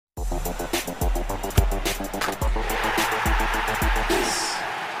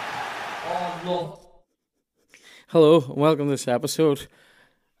Hello, and welcome to this episode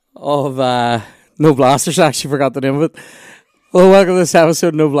of No Blasters. I actually forgot the name of it. Hello, welcome to this episode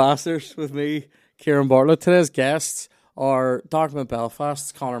of No Blasters with me, Kieran Bartlett. Today's guests are Document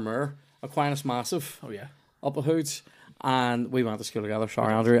Belfast's Conor Moore, Aquinas Massive, up at Hoods, and we went to school together,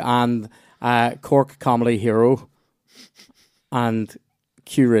 sorry Andrew, and Cork Comedy Hero and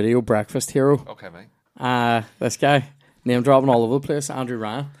Q Radio Breakfast Hero. Okay, mate. This guy, name dropping all over the place, Andrew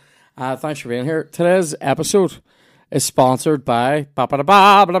Ryan. Thanks for being here. Today's episode is sponsored by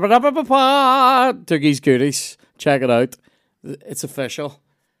Doogie's Goodies. Check it out. It's official.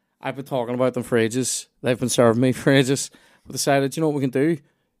 I've been talking about them for ages. They've been serving me for ages. We decided, you know what we can do?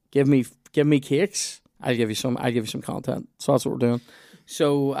 Give me cakes. I'll give you some content. So that's what we're doing.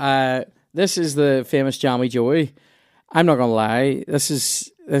 So this is the famous Jammy Joey. I'm not gonna lie. This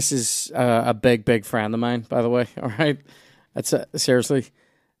is a big friend of mine, by the way. All right. It's seriously.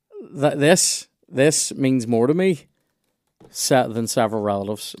 This means more to me than several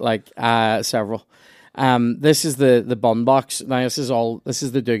relatives, like several. This is the bun box. Now this is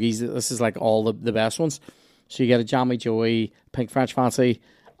the Doogies. This is like all the best ones. So you get a Jammy Joey, pink French fancy,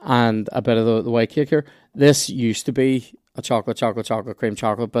 and a bit of the white cake here. This used to be a chocolate cream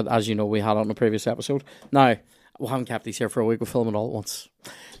chocolate, but as you know, we had it on a previous episode. Now we haven't kept these here for a week. We'll film it all at once.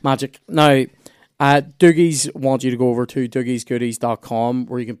 Magic. Now. Doogies want you to go over to doogiesgoodies.com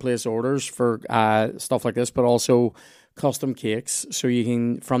where you can place orders for stuff like this, but also custom cakes. So you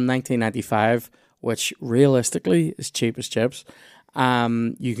can, from $19.95, which realistically is cheap as chips,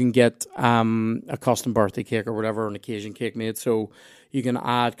 you can get a custom birthday cake or whatever, an occasion cake made. So you can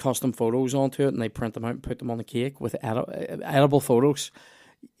add custom photos onto it and they print them out and put them on the cake with edible photos.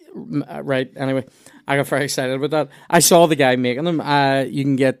 Right, anyway, I got very excited about that. I saw the guy making them. You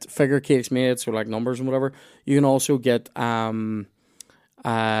can get figure cakes made, so like numbers and whatever. You can also get, you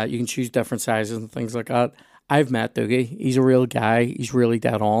can choose different sizes and things like that. I've met Doogie. He's a real guy. He's really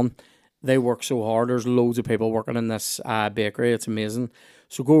dead on. They work so hard. There's loads of people working in this bakery. It's amazing.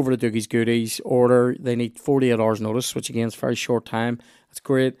 So go over to Doogie's Goodies, order. They need 48 hours notice, which again is a very short time. That's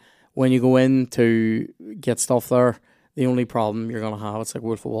great. When you go in to get stuff there, the only problem you're going to have, it's like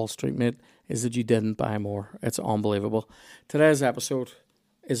Wolf of Wall Street, mate, is that you didn't buy more. It's unbelievable. Today's episode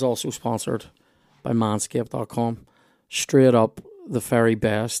is also sponsored by Manscaped.com. Straight up, the very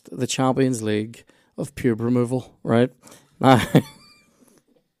best, the Champions League of pube removal, right? Now,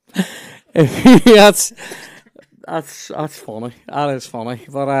 that's funny. That is funny.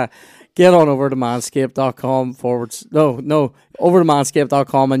 But get on over to Manscaped.com over to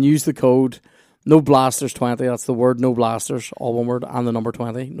Manscaped.com and use the code No Blasters 20, that's the word No Blasters, all one word, and the number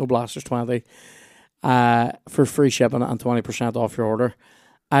 20, No Blasters 20, for free shipping and 20% off your order.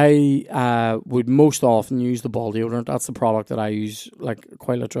 I would most often use the ball deodorant. That's the product that I use like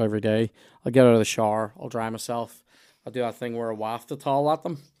quite literally every day. I'll get out of the shower, I'll dry myself, I'll do that thing where I waft the towel at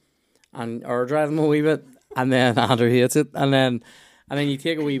them and air dry them a wee bit, and then Andrew hates it, and then you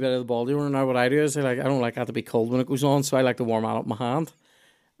take a wee bit of the ball deodorant. Now what I do is I don't like that to be cold when it goes on, so I like to warm that up my hand.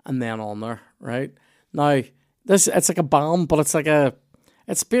 And then on there, right? Now, it's like a balm, but it's sort of like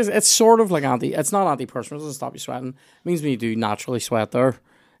it's not antiperspirant, it doesn't stop you sweating. It means when you do naturally sweat there,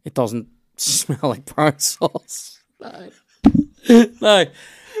 it doesn't smell like brown sauce. Now,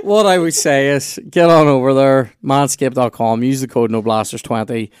 what I would say is get on over there, manscaped.com, use the code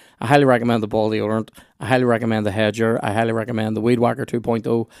NOBLASTERS20. I highly recommend the ball deodorant. I highly recommend the Hedger. I highly recommend the Weed Whacker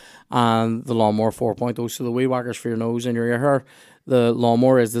 2.0 and the Lawnmower 4.0. So the Weed Whacker's for your nose and your ear hair. The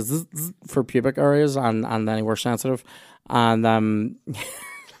Lawnmower is the zzz for pubic areas and anywhere sensitive. And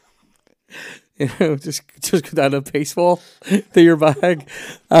just go down a peaceful to your bag.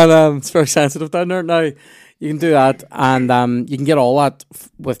 And it's very sensitive down there. Now, you can do that, and you can get all that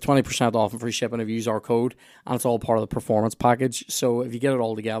with 20% off and free shipping if you use our code, and it's all part of the performance package. So if you get it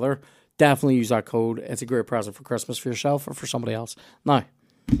all together, definitely use that code. It's a great present for Christmas for yourself or for somebody else. Now,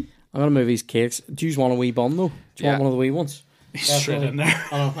 I'm going to move these cakes. Do you want a wee bun, though? Do you want one of the wee ones? Straight in there.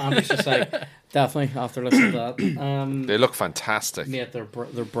 I'm just like, definitely, after listening to that. They look fantastic. Mate, they're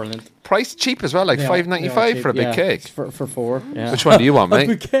brilliant. Price cheap as well, like $5.95 for a big cake. For four. Yeah. Which one do you want,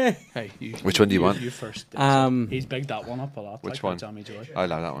 mate? Okay. Hey, Which one do you want? You first. He's bigged that one up a lot. Which like one? Jammy Joy. I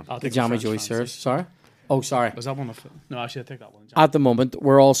like that one. I'll The take Jammy French Joy fancy. series. Sorry? Oh, sorry. Was that one of... No, actually, I take that one. At the moment,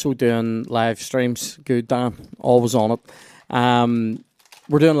 we're also doing live streams. Good, Dan. Always on it.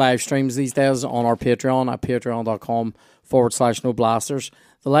 We're doing live streams these days on our Patreon at patreon.com/No Blasters.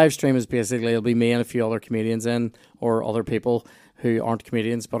 The live stream is basically, it'll be me and a few other comedians in, or other people who aren't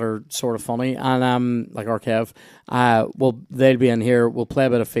comedians but are sort of funny, and like our Kev. They'll be in here. We'll play a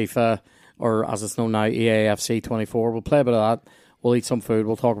bit of FIFA, or as it's known now, EAFC 24. We'll play a bit of that. We'll eat some food.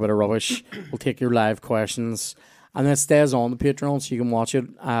 We'll talk about rubbish. We'll take your live questions. And it stays on the Patreon, so you can watch it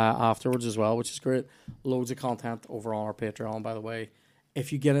afterwards as well, which is great. Loads of content over on our Patreon, by the way.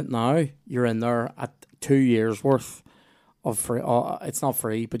 If you get it now, you're in there at 2 years' worth of free. It's not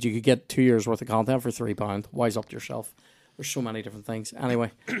free, but you could get 2 years' worth of content for £3. Wise up to yourself. There's so many different things.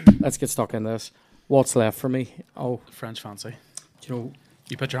 Anyway, let's get stuck in this. What's left for me? Oh, French fancy. Do you know...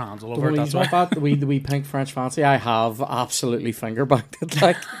 You put your hands all over it, that's why. That, the wee pink French fancy. I have absolutely finger banged it,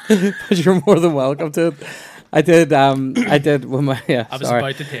 like, but you're more than welcome to it. I did with my I was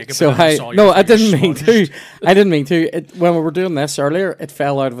about to take it, so but I saw your I didn't mean smudged. to. I didn't mean to. When we were doing this earlier, it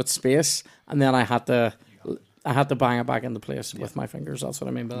fell out of its space, and then I had to bang it back into place with my fingers. That's what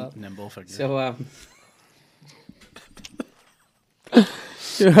I mean by that. Nimble figure.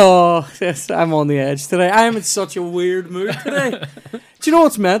 So oh, yes, I'm on the edge today. I am in such a weird mood today. Do you know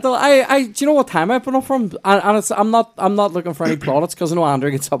what's mental? Do you know what time I've been up from? And it's I'm not looking for any plaudits because I know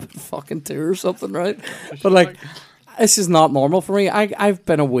Andrew gets up at fucking 2 or something, right? But like, this is not normal for me. I've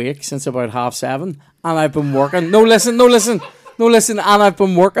been awake since about 7:30, and I've been working. No, listen. And I've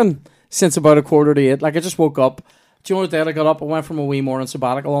been working since about 7:45. Like, I just woke up. Do you know what day I got up? I went from a wee morning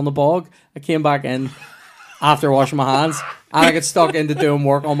sabbatical on the bog. I came back in after washing my hands, and I get stuck into doing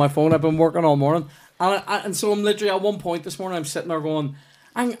work on my phone. I've been working all morning, and so I'm literally at one point this morning. I'm sitting there going,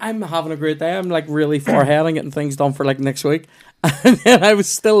 I'm having a great day. I'm like really far ahead and getting things done for like next week, and then I was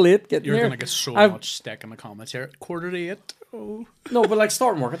still late getting You're here. gonna get so much stick in the comments here. 7:45. Oh, No, but like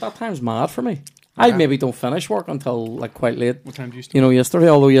starting work at that time's mad for me. I maybe don't finish work until like quite late. what time do you start? You know, yesterday.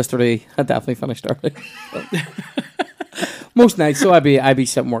 Although yesterday I definitely finished early. Most nights, so I'd be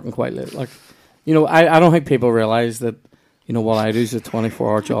sitting working quite late. Like, you know, I don't think people realise that, you know, what I do is a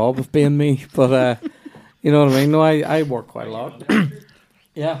 24-hour job of being me. But you know what I mean? No, I work quite a lot.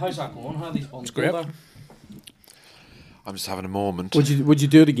 Yeah, how's that going? How are these buns great. going there? I'm just having a moment. Would you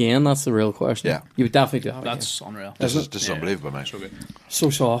do it again? That's the real question. Yeah. You would definitely do that again. That's unreal. This is unbelievable, mate. So good. So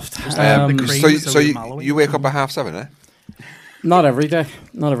soft. the cream. So you wake up at 7:30, eh? Not every day.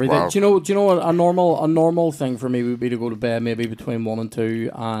 Not every day. Wow. Do you know what a normal thing for me would be to go to bed maybe between 1 and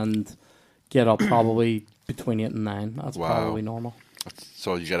 2 and get up probably between 8 and 9. That's Wow. probably normal.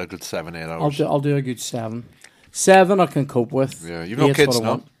 So you get a good 7-8 hours. I'll do a good 7. 7 I can cope with. Yeah, you've no 8's kids, what I no?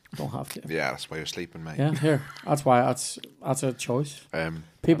 want. Don't have to. Yeah, that's why you're sleeping, mate. Yeah, here. That's why that's a choice.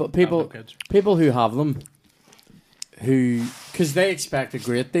 People kids. people who have them, because they expect a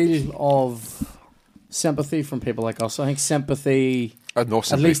great deal of sympathy from people like us. I think sympathy, No at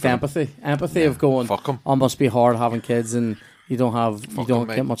sympathy least for them. empathy of going. Fuck 'em. Oh, must be hard having kids and you don't Fuck 'em,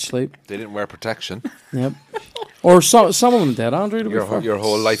 mate. get much sleep. They didn't wear protection. Yep. Or some of them did, Andrew. To be fair. Your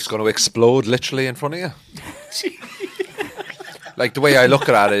whole life's going to explode literally in front of you. Like, the way I look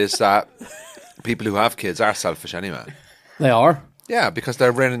at it is that people who have kids are selfish anyway. They are. Yeah, because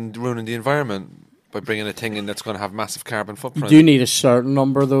they're ruining the environment by bringing a thing in that's going to have massive carbon You footprint. do need a certain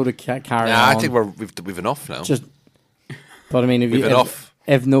number though to carry on. I think we've enough now. Just. But I mean, We've enough.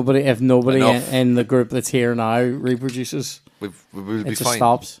 If nobody Enough. in the group that's here now reproduces, We'll be it just fine.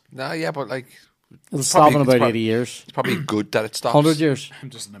 stops. No, yeah, but like It'll stop in probably- about 80 years. it's probably good that it stops. 100 years. I'm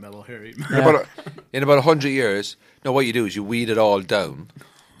just in the middle here eating. In about 100 years, no, what you do is you weed it all down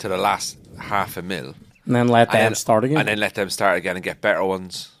to the last half a mil, And then let and them then- start again. and then let them start again and get better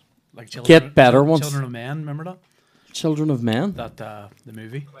ones. Like Get better ones. Children of Men, remember that? Children of Men. That the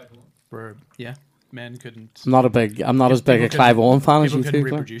movie where men couldn't. I'm not as big a people Clive Owen fan as People you couldn't two.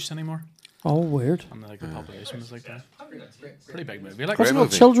 Claire. reproduce anymore, Oh, weird. and like the population was like that. Pretty big movie. Like, What's it Great called?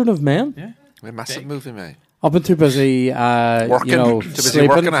 movie. Children of Men. yeah. A massive Big. movie, mate. I've been too busy, Working. you know, Too busy sleeping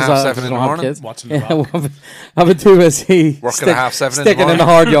working at because half I 7 in don't the have morning. kids. Watching The Yeah, Rock. I've been too busy Working at half 7 in the sticking in morning. the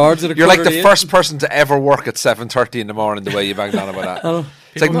hard yards. At You're like the 7:45. first person to ever work at 7:30 in the morning. The way you banged on about that.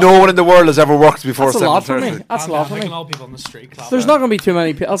 It's like People- no one in the world has ever worked before That's a lot for me. 7:30. That's a lot for Like, me. and all people on the street clapping. There's not going to be too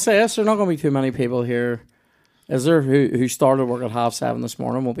many people. I'll say this, there's not going to be too many people here, is there, who started work at 7:30 this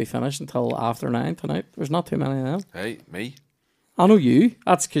morning, won't be finished until after 9 tonight. There's not too many of them. Hey, me. I know you.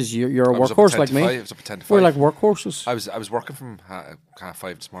 That's because you're a I was up at workhorse 10 like to me. 5. I was up at 10 to 5. We're like workhorses. I was working from half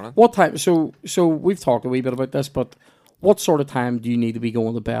 5 this morning. What time? So we've talked a wee bit about this, but what sort of time do you need to be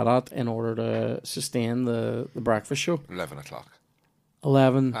going to bed at in order to sustain the breakfast show? 11 o'clock.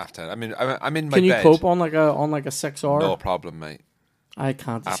 11. Half 10. I mean, I'm in my Can you bed. cope on like a 6 hour? No problem, mate. I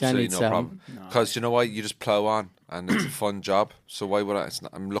can't. You see, I Absolutely need no 7. problem. Because you know what? You just plow on, and it's a fun job. So why would I?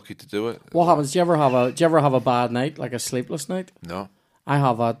 I'm lucky to do it. What happens? Do you ever have a bad night, like a sleepless night? No. I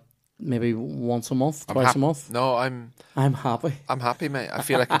have that maybe once a month, twice a month. No, I'm happy. I'm happy, mate. I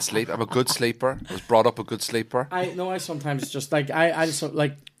feel I can sleep. I'm a good sleeper. I was brought up a good sleeper. I sometimes just like I just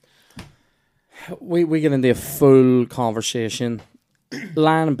like we get into a full conversation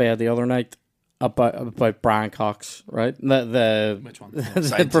lying in bed the other night about Brian Cox, right? The Which one?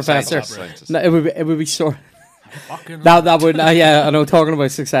 the professor. Scientist. No, it would be sort. Fucking That would yeah. I know. Talking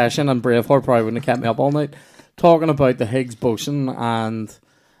about Succession and Braveheart probably wouldn't have kept me up all night. Talking about the Higgs boson and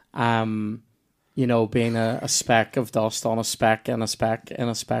being a speck of dust on a speck and a speck and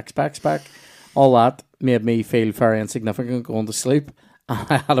a speck. All that made me feel very insignificant going to sleep.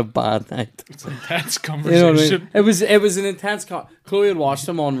 I had a bad night. It's an intense You know conversation. what I mean? It was an intense. Chloe had watched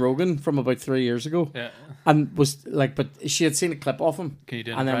him on Rogan from about 3 years ago, Yeah. and was like, but she had seen a clip of him. Can you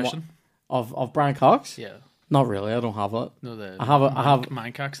do an And then impression? of Brian Cox. Yeah. Not really. I don't have it. No, the I have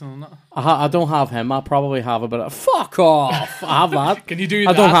Minecraft and that. I don't have him. I probably have a bit of fuck off. I have that. Can you do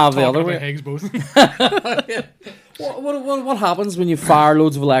I that? don't have the talking other about way. Higgs boson? What happens when you fire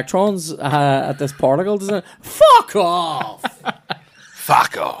loads of electrons at this particle? Does it? Fuck off.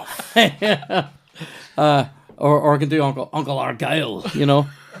 Fuck off. Or I can do Uncle Argyle.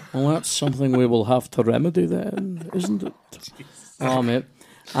 Well, that's something we will have to remedy then, isn't it? Oh, mate.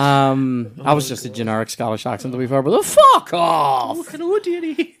 I was just a generic Scottish accent to be fair, but fuck off. Hello,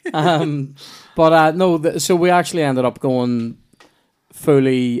 dearie. No. So we actually ended up going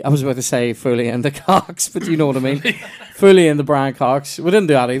fully. I was about to say fully into Cox, but you know what I mean. Fully into Brian Cox. We didn't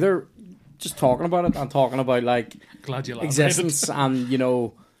do that either. Just talking about it and talking about like Glad you existence, and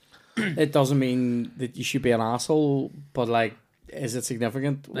it doesn't mean that you should be an asshole, but like, is it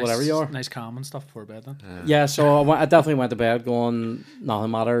significant? Nice, Whatever you are. Nice calm and stuff before bed then. Yeah, so I definitely went to bed going,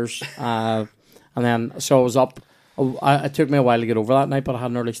 nothing matters. And then, so I was up. It took me a while to get over that night, but I had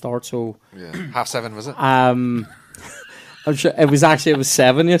an early start, so... Yeah. 7:30, was it? I'm sure it was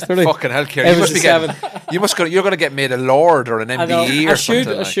 7 yesterday. Fucking hell, Kieran. It You was must be a 7. getting... You're going to get made a lord or an I know. MBE or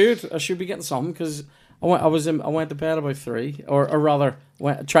something. I should be getting something, because I went to bed about 3, or rather,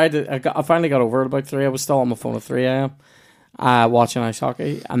 I finally got over it about 3. I was still on my phone at 3 a.m. Watching ice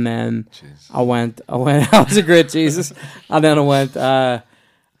hockey, and then I went. I was a great Jesus, and then I went,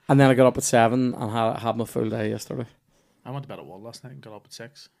 and then I got up at 7 and had my full day yesterday. I went to bed at 1 last night and got up at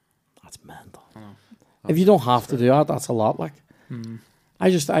 6. That's mental. If you don't have to do that, that's a lot. Like,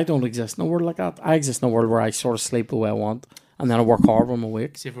 I don't exist in a world like that. I exist in a world where I sort of sleep the way I want, and then I work hard when I'm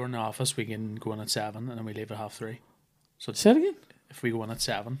awake. See, if we're in the office, we can go in at 7 and then we leave at 3:30. So Say it again. if we go in at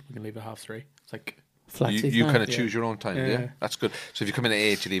 7, we can leave at 3:30. It's like Flexi You time. kind of choose your own time, yeah. Yeah. That's good. So if you come in at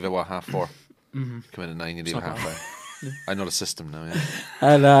 8, you leave at 4:30. Come in at 9, you leave at Not 5:30. I know the system now,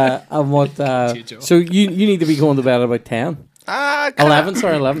 yeah. And what? So you need to be going to bed at about 10. 11.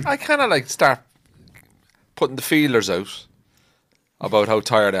 Sorry, 11. I kind of like start putting the feelers out about how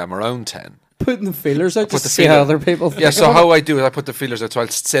tired I am around 10. Putting the feelers out Put just the to see how feeler- other people think Yeah, so about it. how I do is I put the feelers out. So I'll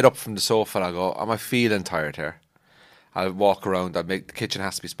sit up from the sofa and I'll go, am I feeling tired here? I'll walk around. The kitchen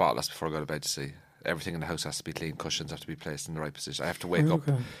has to be spotless before I go to bed, to see. Everything in the house has to be clean. Cushions have to be placed in the right position. I have to wake up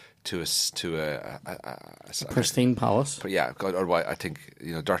to a Pristine palace. But yeah, God, otherwise I think,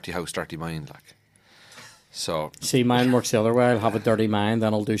 dirty house, dirty mind, like. So See, mine works the other way. I'll have a dirty mind,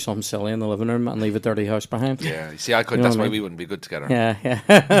 then I'll do something silly in the living room and leave a dirty house behind. yeah, you see, I could. You know That's what I why mean? we wouldn't be good together. Yeah.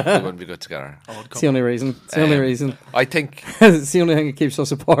 We wouldn't be good together. It's the only reason. It's the only reason. I think, It's the only thing that keeps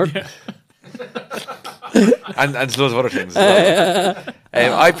us apart. and there's loads of other things as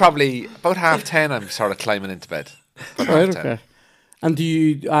well. I probably about 10:30. I'm sort of climbing into bed. About Right, 10:30. okay. And do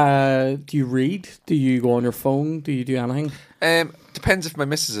you read? Do you go on your phone? Do you do anything? Depends if my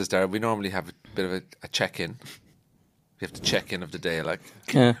missus is there. We normally have a bit of a check-in. We have to check in of the day, like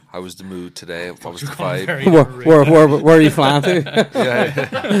Yeah. how was the mood today? What was the You're going vibe? very Where are you flying to?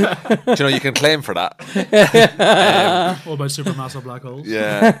 Yeah. Do you can claim for that? What about supermassive black holes?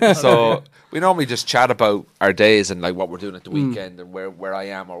 Yeah. So we normally just chat about our days and like what we're doing at the weekend and where I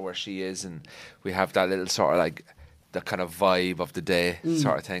am or where she is, and we have that little sort of like the kind of vibe of the day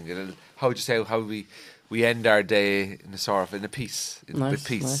sort of thing. How would you say how we end our day in a sort of in a peace, Nice, with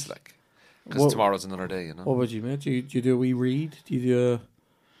peace, nice. like because tomorrow's another day, you know. What would you mate? Do you do a wee read? Do you do?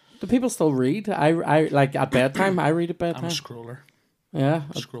 Do people still read? I like at bedtime. I read at I'm a bedtime. scroller. Yeah.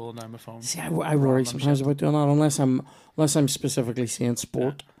 Scrolling down my phone. See, I worry sometimes about doing that unless I'm specifically seeing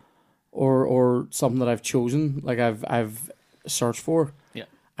sport or something that I've chosen, like I've searched for. Yeah.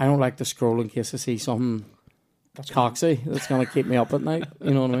 I don't like to scroll in case I see something coxy that's gonna keep me up at night.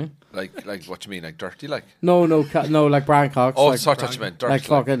 You know what I mean? Like what you mean, like dirty, like No, like Brian Cox. oh, like, sorry, what you meant, dirty, like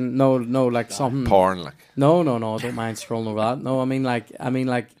fucking no, like something. porn, like. No, I don't mind scrolling over that. No, I mean like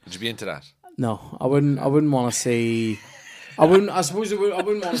Would you be into that? no, I wouldn't want to see. I wouldn't want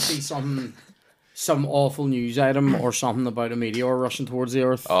to see some awful news item or something about a meteor rushing towards the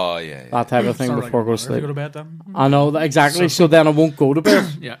Earth. Oh yeah. That type of thing Sorry, before I go to to sleep. go to bed then. I know that exactly. So then I won't go to bed.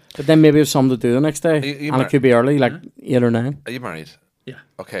 Yeah. But then maybe I have something to do the next day, You and it could be early, like 8 or 9. Are you married? Yeah.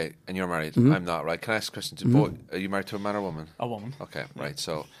 Okay, and you're married. Mm-hmm. I'm not. Right? Can I ask a question? Boy, are you married to a man or woman? A woman. Okay, right.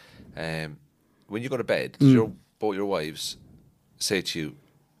 So, when you go to bed, Mm. does both your wives say to you,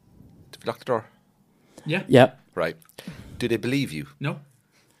 "Have you locked the door?" Yeah. Yep. Right. Do they believe you? No.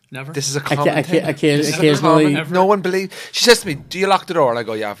 Never. This is a common thing. Occasionally, No one believes. She says to me, "Do you lock the door?" And I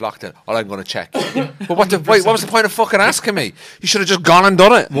go, "Yeah, I've locked it." Or I'm going to check. But wait, what was the point of fucking asking me? You should have just gone and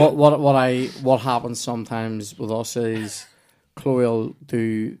done it. what happens sometimes with us is Chloe will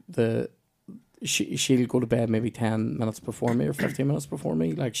do she'll go to bed maybe 10 minutes before me or 15 minutes before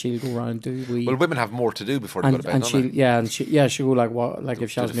me. Like she'll go around and do Well, women have more to do before they go to bed, don't they? she'll go like what, like if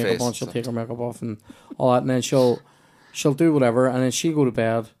she Do has the makeup face on, she'll and take her makeup off and all that, and then she'll do whatever, and then she'll go to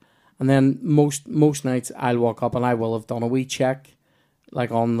bed, and then most nights I'll walk up and I will have done a wee check, like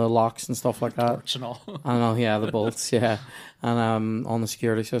on the locks and stuff like that. and all. I know, yeah, the bolts, yeah, and on the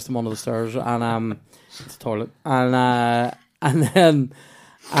security system under the stairs, and the toilet, and then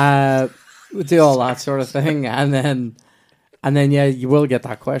we do all that sort of thing, and then yeah, you will get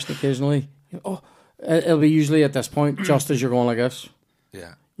that question occasionally. Oh, it'll be usually at this point, just as you're going like this.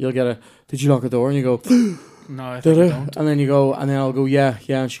 Yeah. You'll get did you lock the door? And you go, No, I did think I I? don't. And then you go, and then I'll go, yeah,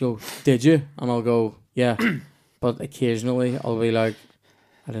 and she'll go, did you? And I'll go, yeah. But occasionally I'll be like,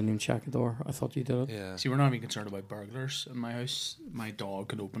 I didn't even check the door. I thought you did it. Yeah. See, we're not even concerned about burglars in my house. My dog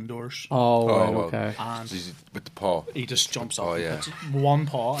can open doors. Oh, right, well, okay. And So he's with the paw. he just jumps up. Oh, yeah. Puts one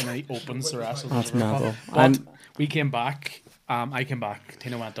paw and then he opens the rest of the That's door. mental. But we came back. I came back.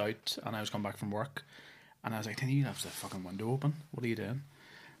 Tina went out and I was coming back from work. And I was like, Tina, you have the fucking window open. What are you doing?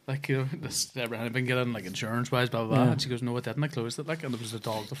 Like, you know, this I've been getting like insurance wise, blah blah blah. Yeah. And she goes, no, it didn't. I closed it, like, and there was the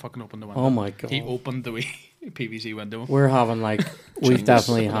dog that fucking opened the window. Oh my God. He opened the wee PVC window. We're having like, we've Genius.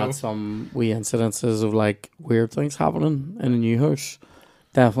 definitely Hello. had some wee incidences of like weird things happening in a new house.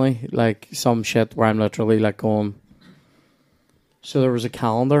 Definitely. Like some shit where I'm literally like going. So there was a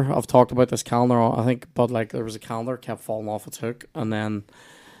calendar. I've talked about this calendar, I think, but like there was a calendar kept falling off its hook, and then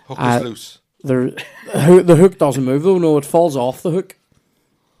Hook is loose. the hook doesn't move though. No, it falls off the hook.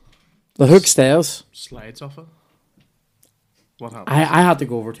 The hook stays. Slides off it. What happened? I had to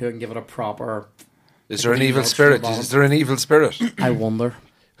go over to it and give it a proper. Is there an Really evil much spirit? about Is it. there an evil spirit? I wonder.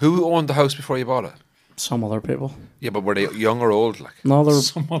 Who owned the house before you bought it? Some other people. Yeah, but were they young or old? Like, No, they're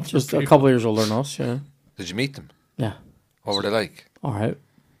Some other just a people. couple of years older than us. Yeah. did you meet them? Yeah. What were they like? All right.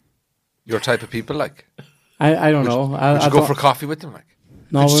 Your type of people, like? I don't know. Would you go for coffee with them, like?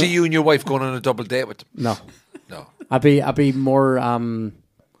 no, Could you we- see you and your wife going on a double date with them? no. No. I'd be more.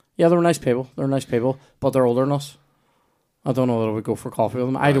 Yeah, they're nice people. They're nice people, but they're older than us. I don't know that I would go for coffee with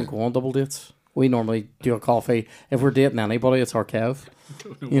them. I don't go on double dates. We normally do a coffee if we're dating anybody. It's our Kev.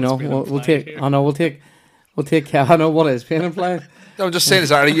 You know, we'll take. I know we'll take. Kev. I know what is being implied. No, I'm just saying,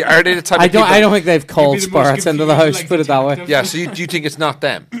 are they the type I of people? don't. I don't think they've You'd called be the most spirits into the confused, house. like, Put it that way. detective. Yeah, so do you think it's not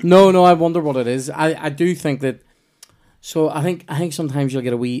them? No. I wonder what it is. I do think that. So I think sometimes you'll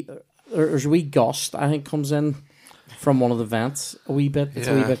get a wee. There's a wee gust. I think comes in from one of the vents a wee bit. It's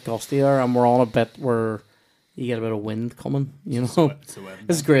a wee Yeah. bit gusty there, and we're on a bit where you get a bit of wind coming. You know, It's the wedding.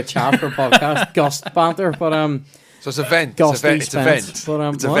 this is great chat for a podcast. Gust banter, but So it's a vent. Gusty It's a vent. spent,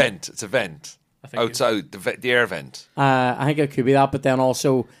 but, It's a what? vent. It's a vent. I think Outside, the air vent. I think it could be that. But then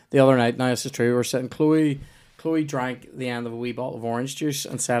also the other night, now this is true. We're sitting. Chloe drank the end of a wee bottle of orange juice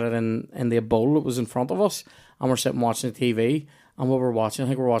and set it in the bowl that was in front of us, and we're sitting watching the TV. And what we're watching, I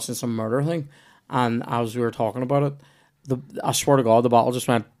think we're watching some murder thing. And as we were talking about it, I swear to God, the bottle just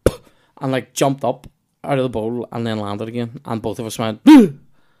went and like jumped up out of the bowl and then landed again. And both of us went. And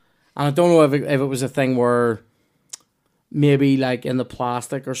I don't know if it was a thing where maybe like in the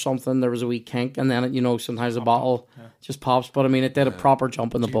plastic or something there was a wee kink, and then sometimes the bottle just pops. But I mean, it did a proper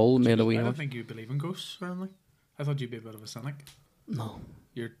jump in the bowl, and made a wee I don't noise. think you believe in ghosts or anything. I thought you'd be a bit of a cynic. No.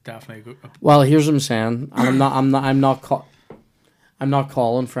 You're definitely Well, here's what I'm saying, and I'm not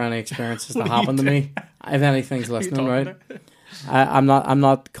calling for any experiences to happen to me. If anything's listening, right? I'm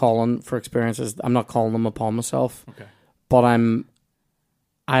not calling for experiences. I'm not calling them upon myself. Okay. But I'm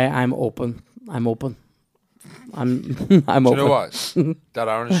open. I'm open. I'm Do you open. know what? That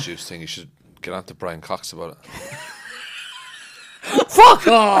orange juice thing, you should get on to Brian Cox about it. Fuck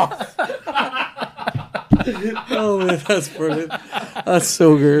off! Oh man, that's brilliant. That's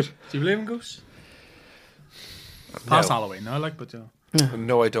so good. Do you believe in ghosts? Past No. Halloween, no, like, but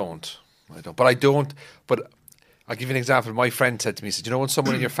No, I don't. But I'll give you an example. My friend said to me, he said, you know when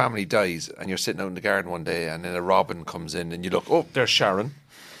someone in your family dies and you're sitting out in the garden one day and then a robin comes in and you look, oh, there's Sharon.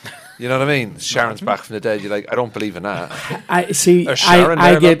 You know what I mean? Sharon's back from the dead. You're like, I don't believe in that. I see. There's Sharon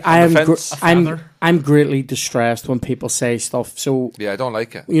I there, get. look, on the fence. I'm greatly distressed when people say stuff. So Yeah, I don't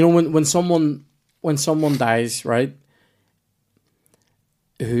like it. you know when someone dies, right?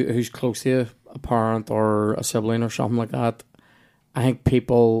 Who's close to you, a parent or a sibling or something like that. I think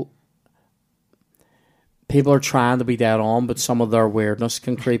people are trying to be dead on, but some of their weirdness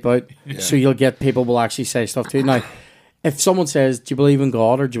can creep out. So you'll get people will actually say stuff to you. Now, if someone says, "Do you believe in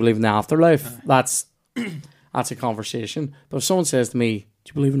God or do you believe in the afterlife?" That's a conversation. But if someone says to me, "Do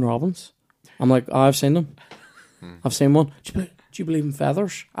you believe in robins?" I'm like, "Oh, I've seen them. I've seen one." Do you believe in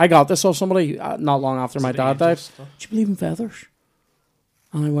feathers? I got this off somebody not long after my dad died. Do you believe in feathers?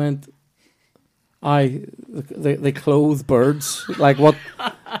 And I went, they clothe birds. Like what?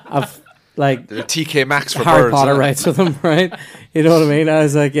 I've like the TK Maxx for Harry birds. Potter writes with them, right? You know what I mean? I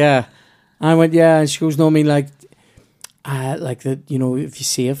was like, yeah. I went, yeah. And she goes, no, I mean like that. You know, if you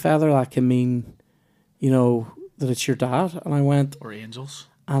see a feather, that can mean, you know, that it's your dad. And I went, or angels.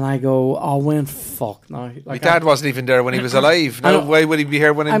 And I go, oh, when fuck now. Like, My dad wasn't even there when he was alive. Now, why would he be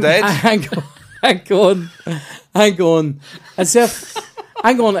here when I'm dead? I'm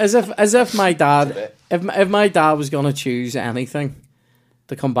going as if my dad, if my dad was going to choose anything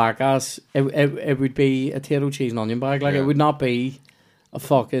to come back as, it would be a potato, cheese and onion bag. Like, it would not be a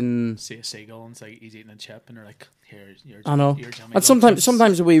fucking... See a seagull and it's like, he's eating a chip and they're like, here's your I know. Jimmy And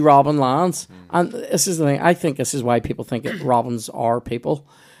sometimes a wee robin lands. And this is the thing, I think this is why people think robins are people,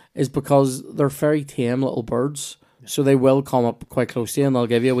 is because they're very tame little birds. So they will come up quite close to you and they'll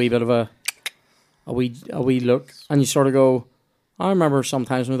give you a wee bit of a wee look. And you sort of go, I remember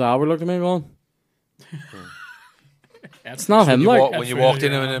sometimes my dad would look at me going, it's not him. When you walked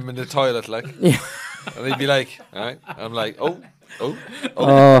in in the toilet, like, and he'd be like, all right. I'm like, oh. Do you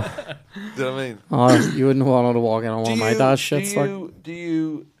know what I mean? Oh, you wouldn't want to walk in on one of my dad's shits. Do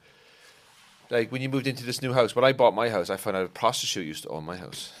you, like, when you moved into this new house, when I bought my house, I found out a prostitute used to own my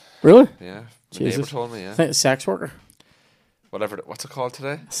house. Really? Yeah. My Jesus. neighbour told me, yeah. I think sex worker. What's it called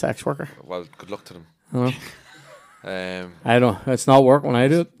today? Sex worker. Well, good luck to them. I don't know. It's not work when I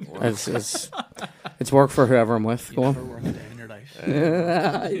do it. It's work for whoever I'm with. Go on. Never work a day in your life.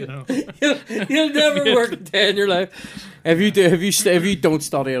 You'll never work a day in your life. If you don't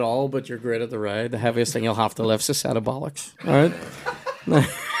study at all, but you're great at the ride, the heaviest thing you'll have to lift is a set of bollocks. All right.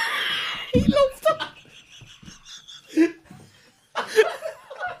 He loves that.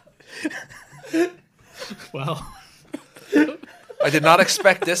 Well, I did not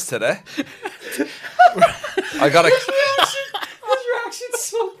expect this today. I got his reaction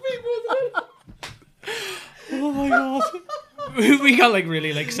sunk me with it. oh my god. We got like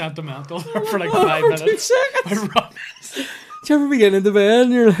really like sentimental for like 5 minutes. 2 seconds. Do you ever be getting into bed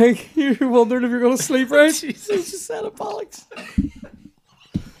and you're wondering if you're going to sleep right? Jesus, it's just set of bollocks.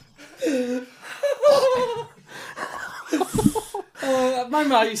 My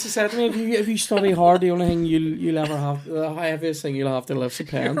mum used to say to me, if you study hard, the only thing you'll ever have, the heaviest thing you'll have to lift's a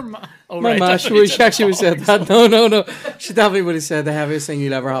pen. My mum, she actually would say that. No. She definitely would have said the heaviest thing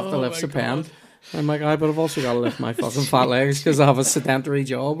you'll ever have to lift's a pen. I'm like, but I've also got to lift my fucking fat legs because I have a sedentary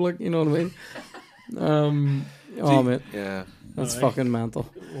job, like, you know what I mean? Mate. Yeah. That's fucking mental.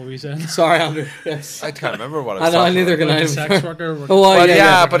 What were you saying? Sorry, Andrew. Yes. I can't remember what I was I know, talking neither about. can I. Sex worker. Well,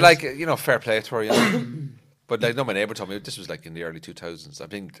 yeah, but like, you know, fair play to her, you know. But like, no, my neighbour told me this was like in the early 2000s. I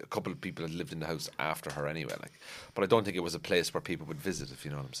think a couple of people had lived in the house after her anyway. Like, but I don't think it was a place where people would visit, if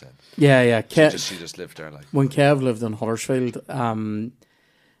you know what I'm saying. Yeah. She just lived there. Like, when Kev lived in Huddersfield, him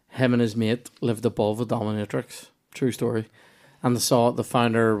and his mate lived above a dominatrix. True story. And they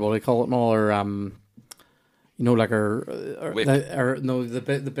found her, what do you call it, and all her, you know, like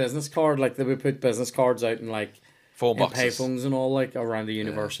the business card. Like they would put business cards out in like phone boxes, payphones and all, like around the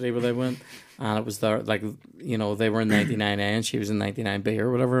university where they went. And it was there, like, you know, they were in 99A and she was in 99B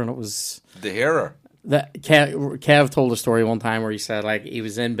or whatever, and it was... The hearer. Kev told a story one time where he said, like, he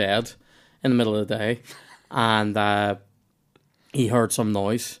was in bed in the middle of the day and he heard some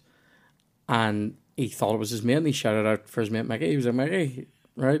noise and he thought it was his mate and he shouted out for his mate Mickey. He was like, Mickey,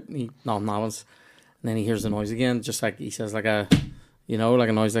 right? Nothing happens. And then he hears the noise again, just like, he says, like a, you know, like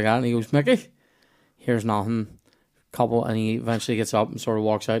a noise like that, and he goes, Mickey, hears nothing. And he eventually gets up and sort of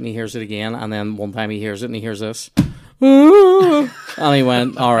walks out and he hears it again, and then one time he hears it and he hears this and he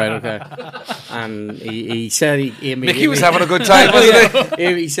went, all right, okay. And he said he immediately... Mickey was having a good time, wasn't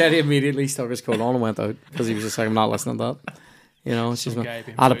he? He said he immediately stuck his coat on and went out because he was just like, I'm not listening to that. You know, it's just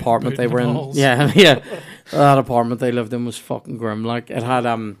that apartment they were in. Yeah. That apartment they lived in was fucking grim. Like, it had,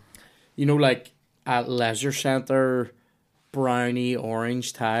 you know, like at leisure centre, browny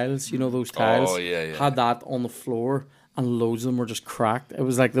orange tiles, you know those tiles? Oh, yeah. Had that on the floor, and loads of them were just cracked. It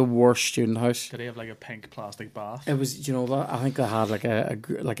was like the worst student house. Did they have like a pink plastic bath? It was, you know what? I think they had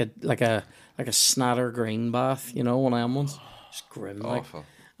like a snatter green bath. You know, one of them ones. Just grim. Like. Awful.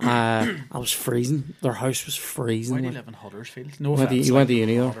 I was freezing. Their house was freezing. Why do you like. live in Huddersfield? No Went to- offense. you went to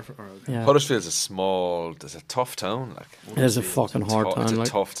uni, though. Yeah. Huddersfield's a small, it's a tough town. Like It is a fucking hard It's town. a Like,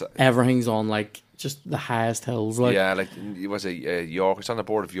 tough town. everything's on like just the highest hills. Like, Yeah, like it was a York. It's on the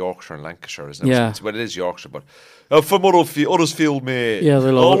border of Yorkshire and Lancashire, isn't it? Yeah. Well, it is Yorkshire, but from Huddersfield, mate. Yeah, they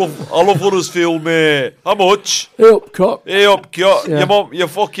love all of Huddersfield, mate. How much? up, cock. Hey up, Yeah. your mum, your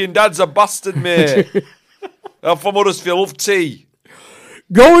fucking dad's a bastard, mate. I'm from Huddersfield, love tea.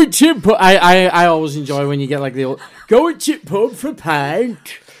 Going to pub. I always enjoy when you get like the old going to pub for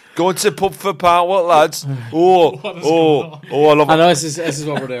pint. Going to pub for pound, what lads? Oh, I love I it. know this is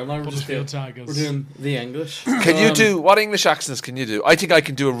what we're doing. Like, we're just doing, Tigers. we're doing the English. Can you do what English accents can you do? I think I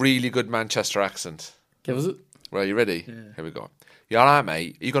can do a really good Manchester accent. Give us it. Right, you ready? Yeah. Here we go. You alright,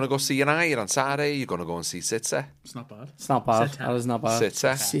 mate? Are you gonna go see United on Saturday? You gonna go and see Sitze? It's not bad. It's not bad. Sit That is not bad.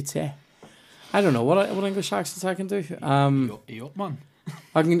 Sitze. City. I don't know what English accents I can do. You up, man?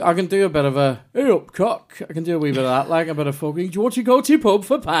 I can do a bit of a hey up cock. I can do a wee bit of that, like a bit of fucking. Do you want to go to pub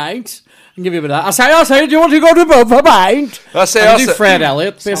for pint? I can give you a bit of that. I say. Do you want to go to pub for pint? I can do Fred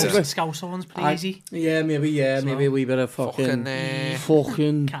Elliott basically. Scouse ones, please. Maybe a wee bit of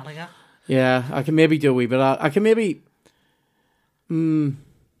fucking Callagher. Yeah, I can maybe do a wee bit of that. I can maybe. I'm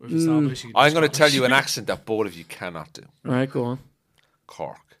going to tell you an accent that both of you cannot do. Right, go on.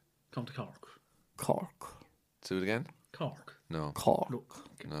 Cork. Come to Cork. Cork. Do it again. Cork. No. Cork.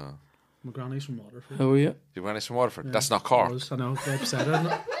 No. My granny's from Waterford. How are you? Your granny's from Waterford. That's not Cork. I know. They upset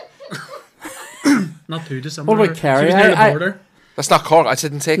her. Not too dissimilar. What about Kerry? She was near the border. That's not Cork. I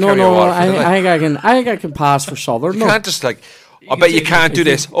didn't take No, Kerry or no. Waterford. I think I can pass for Southern. You No. can't just like. I bet you can't do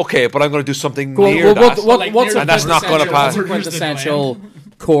this. Okay, but I'm going to do something Go on, near that. what's And that's not gonna pass. a quintessential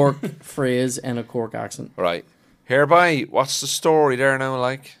Cork phrase in a Cork accent? Right. Hereby, what's the story there now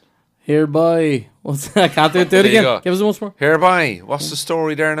like? Hereby, what's I can't do it. Do it There you again. go. Give us once more. Hereby, what's the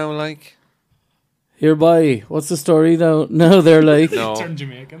story there now like? Hereby, what's the story now? No, they're like. No. Turn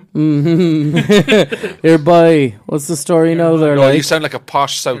Jamaican. Hereby, what's the story now? They're No, like. you sound like a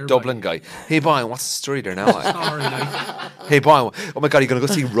posh South Dublin guy. Hey, boy, what's the story there now like? Sorry, like. Hey, boy, oh my God, you're going to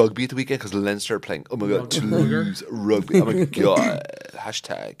go see rugby at the weekend because Leinster are playing. Oh my God, Toulouse, rugby. Oh my God.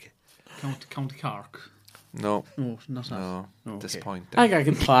 Hashtag. County Cork. No, No, not that. no. Oh, At this okay. point. I think I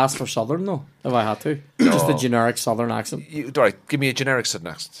can pass for Southern though, if I had to. Just a generic Southern accent. All right, give me a generic Southern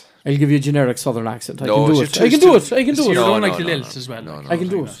accent. I'll give you a generic Southern accent. I No, can do it's it. I can too- do it. I can So do you're it. going No, like no, the no, Lilt as well. no, like, no. I can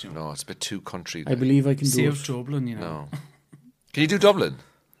do like it. that, No, it's a bit too country. I believe I can do Save it. Dublin, you know. No. Can you do Dublin?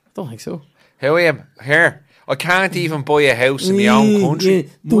 Don't think so. Here I am. Here. I can't even buy a house in my own country.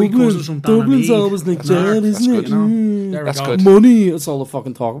 My cousin's from Dublin's Donaghmede. always like That's that, isn't it? good. You know, there we That's go. good. Money. That's all they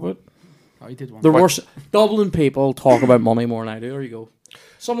fucking talk about. I did one. The worst. Dublin people talk about money more than I do. There you go.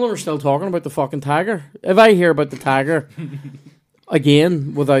 Some of them are still talking about the fucking Tiger. If I hear about the Tiger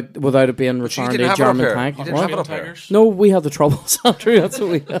again, without it being You returned didn't to a have it up German here. tank, You didn't what? have it up here. Tigers. No, we had the troubles, Andrew. That's what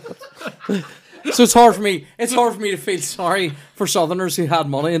we had. So it's hard for me. It's hard for me to feel sorry for Southerners who had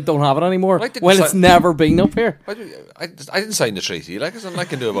money and don't have it anymore I didn't when say- it's never been up here. I didn't sign the treaty. Like, there's nothing I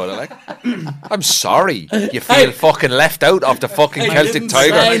can do about it. Like, I'm sorry. You feel fucking left out of the fucking I Celtic didn't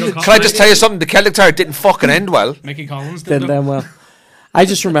sign Tiger. the Can I just tell you something? The Celtic Tiger didn't fucking end well. Mickey Collins did Didn't them. end well. I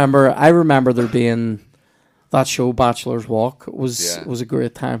just remember. I remember there being that show, Bachelor's Walk, was a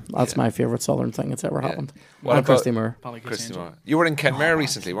great time. That's my favorite Southern thing that's ever happened. What And about- Christy Moore. Pally Kiss Christy Angel. Moore. You were in Kenmare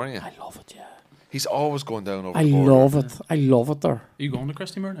recently, weren't you? I love it. Yeah, He's always going down over I the border. love it. I love it there. Are you going to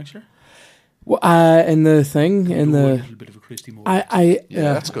Christy Moore next year? Well, in the thing, in Do a the. little bit of a Christy Moore.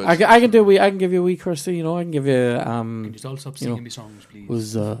 Yeah, that's good. I can do a wee. I can give you a wee Christy. You know, I can give you. Can you all stop you know, singing me songs, please?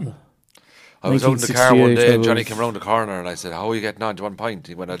 Was I was out in the car one 1968, day and I Johnny was- came round the corner and I said, how are you getting on? Do you want a pint?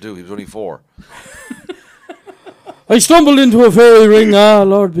 He went, I do. He was only 4. I stumbled into a fairy ring. Ah,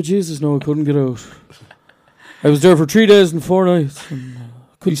 Lord, but Jesus, no, I couldn't get out. I was there for 3 days and 4 nights. And,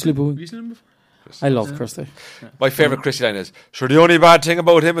 couldn't sleep a Have wink. you seen him before? I love Christy. My favourite Christy line is, sure, the only bad thing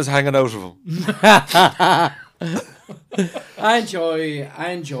about him is hanging out with him. I enjoy.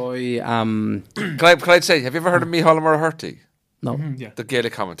 Can I say, have you ever heard of Micheál Murhurty, No, Yeah. the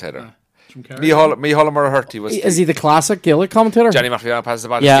Gaelic commentator? From Kerry. Micheál Murhurty was is he the classic Gaelic commentator? Johnny Murphy passes the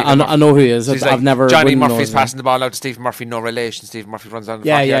ball to Yeah, Stephen Murphy. I know who he is. So he's I've like, never. Johnny wouldn't know Murphy's his name. passing the ball out to Stephen Murphy, no relation. Stephen Murphy runs down the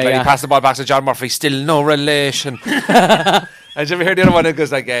Yeah, 40 yard yeah, line. yeah. He passes the ball back to John Murphy, still no relation. And did you ever hear the other one? It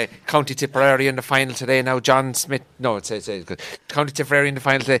goes like County Tipperary in the final today. Now John Smith. No, it says County Tipperary in the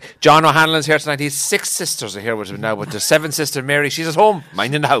final today. John O'Hanlon's here tonight. His 6 sisters are here with him now, but the 7th sister Mary, she's at home,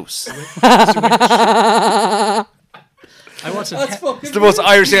 minding the house. I watched It's the most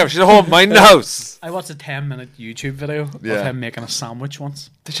Irish thing ever. She's at home, minding the house. I watched a 10-minute YouTube video of him making a sandwich once.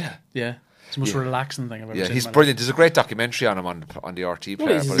 Did you? Yeah. It's the most relaxing thing I've ever seen. Yeah, he's brilliant. There's a great documentary on him on the RT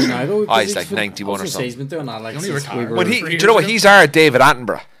player. He's like 91 or something. He's been doing that like Only retired. Do you know what? He's our David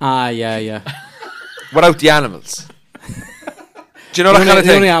Attenborough. Yeah. Without the animals. Do you know that kind of The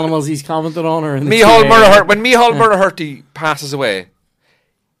thing? only animals he's commented on are in the Micheál Murray. When Micheál Murray passes away,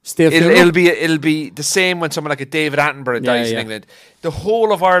 it'll be the same when someone like a David Attenborough dies in England. The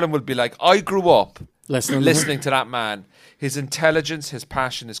whole of Ireland will be like, I grew up listening to that man. His intelligence, his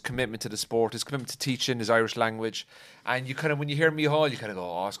passion, his commitment to the sport, his commitment to teaching his Irish language. And you kind of, when you hear Micheál, you kind of go,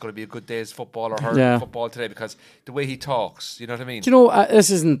 oh, it's going to be a good day's football or her football today, because the way he talks, you know what I mean? Do you know, this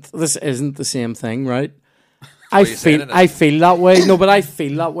isn't the same thing, right? I feel that way. No, but I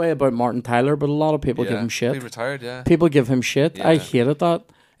feel that way about Martin Tyler, but a lot of people give him shit. He retired, yeah. People give him shit. Yeah. I hated that.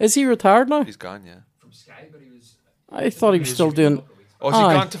 Is he retired now? He's gone, yeah. From Sky, but he was... I thought he was still doing... Oh, has he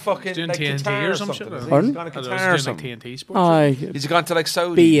gone to fucking doing like TNT Qatar or some shit? Pardon? He's gone to Qatar or something. Like TNT Sports. He's gone to like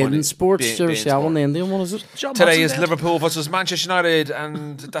Saudi. Bein Sports. There's the Indian one, is it? Today is Liverpool versus Manchester United,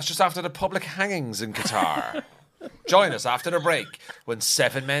 and that's just after the public hangings in Qatar. Join us after the break when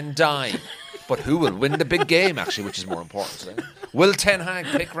 7 men die. But who will win the big game, actually, which is more important today? Will Ten Hag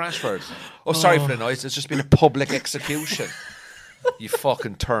pick Rashford? Oh, sorry for the noise. It's just been a public execution. You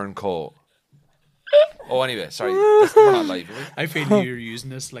fucking turncoat. Oh, anyway, sorry. We're not live, are we? I feel you're using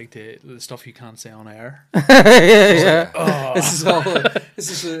this like the stuff you can't say on air. This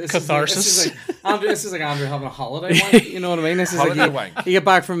is catharsis. This is like Andrew having a holiday wank, you know what I mean? This is Holiday like wank. you get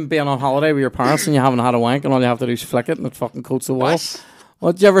back from being on holiday with your parents and you haven't had a wank, and all you have to do is flick it and it fucking coats the wall.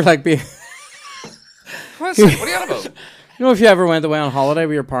 What do you ever like be? What are you on about? You know, if you ever went away on holiday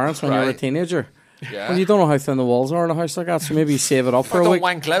with your parents when you were a teenager, well, you don't know how thin the walls are in a house like that, so maybe you save it up for a week. I don't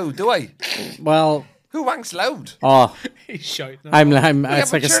wank loud, do I? Well, who wanks loud? Oh, he's shouting.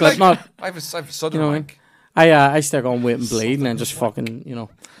 It's like a slip knot. I have a sudden wank. I stick on Wait and Bleed and then just fucking, you know.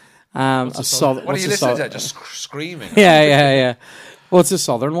 What are you listening to? Just screaming. Yeah. What's a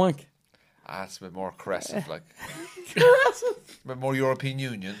southern wank? That's a bit more aggressive, like. A bit more European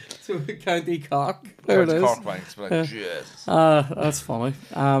Union. So County Cork. There it is. Cork wanks, but like, Jesus. That's funny.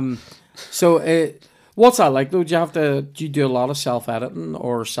 So what's that like though? Do you do a lot of self-editing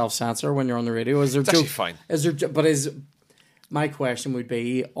or self-censor when you're on the radio? Is there actually fine. My question would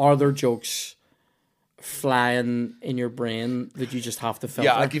be, are there jokes flying in your brain that you just have to filter?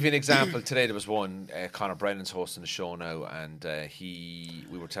 Yeah, I'll give you an example. Today there was one, Conor Brennan's hosting the show now, and we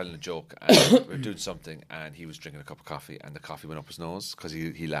were telling a joke and we were doing something, and he was drinking a cup of coffee and the coffee went up his nose because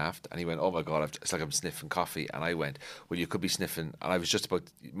he laughed and he went, oh my God, it's like I'm sniffing coffee. And I went, well, you could be sniffing, and I was just about,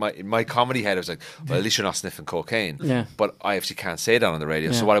 in my comedy head I was like, well, at least you're not sniffing cocaine. Yeah. But I actually can't say that on the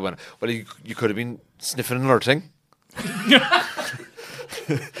radio. So what I went, well, you could have been sniffing another thing.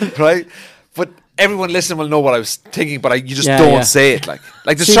 Right? But everyone listening will know what I was thinking, but you just don't say it. Like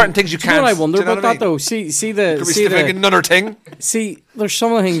there's certain things you can't. You know what I wonder about that though? See another thing. See, there's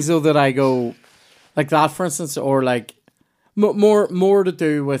some of the things though that I go, like that for instance, or like more to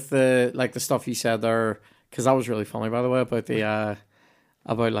do with the like the stuff you said there, because that was really funny by the way about the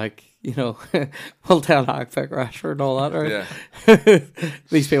about like, you know, we'll tell Hag pick Rashford and all that, right? Yeah.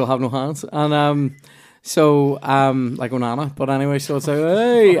 These people have no hands, and so, like Onana, but anyway, so it's like,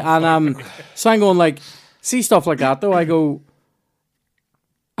 hey, and so I'm going like, see stuff like that though, I go,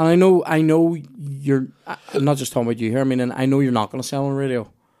 and I know you're, I'm not just talking about you here, I mean, and I know you're not going to sell on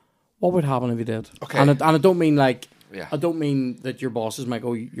radio. What would happen if you did? Okay. And I don't mean like, I don't mean that your bosses might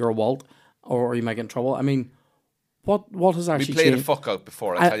go, you're a Walt, or you might get in trouble. I mean, what has actually changed? We played a fuck out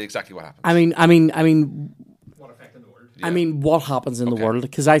before, I'll tell you exactly what happened. I mean, Yeah. I mean, what happens in the world?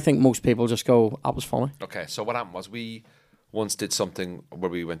 Because I think most people just go, that was funny. Okay, so what happened was we once did something where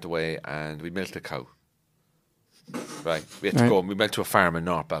we went away and we milked a cow. Right? We had to go and we went to a farm in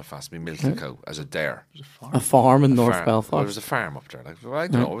North Belfast. We milked a cow as a dare. A farm in North Belfast? Well, there was a farm up there. Like, well, I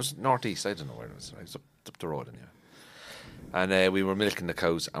don't know. It was northeast. I don't know where it was. It was up the road anyway. And we were milking the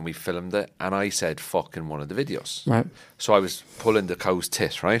cows and we filmed it. And I said, fuck, in one of the videos. Right. So I was pulling the cow's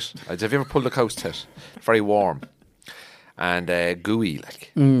tit, right? Have you ever pulled a cow's tit? Very warm. And gooey,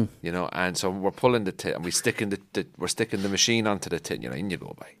 like, you know, and so we're pulling the tit and we're sticking the machine onto the tit, you know, and you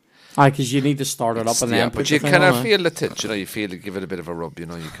go by. Aye, because you need to start it up and then but you kind of feel the tit, you know, you give it a bit of a rub, you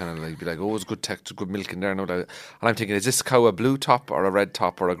know, you kind of like be like, oh, it's good texture, good milk in there. And I'm thinking, is this cow a blue top or a red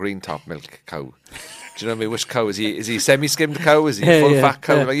top or a green top milk cow? Do you know what I mean? Which cow is he? Is he a semi-skimmed cow? Is he a full fat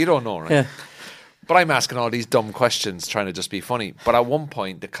cow? Like, you don't know, right? Yeah. But I'm asking all these dumb questions, trying to just be funny. But at one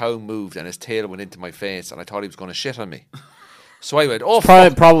point, the cow moved and his tail went into my face, and I thought he was going to shit on me. So I went, oh,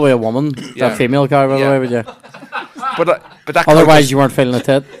 probably a woman, that female cow, by the way, but yeah. but that Otherwise, you weren't feeling a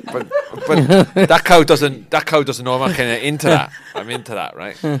tit. but that cow doesn't know I'm kind of into that. I'm into that,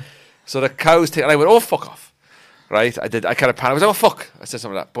 right? So the cow's and I went, oh fuck off, right? I kind of panicked. I was like, oh fuck. I said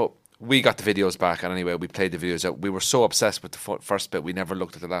something like that, but we got the videos back, and anyway, we played the videos out. We were so obsessed with the first bit, we never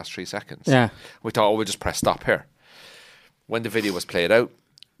looked at the last 3 seconds. Yeah. We thought, oh, we'll just press stop here. When the video was played out,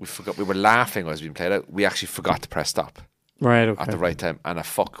 we forgot. We were laughing as it was being played out. We actually forgot to press stop Right, okay. at the right time, and a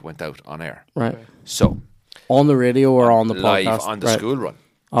fuck went out on air. Right. So On the radio or on the live podcast? on the Right. school run.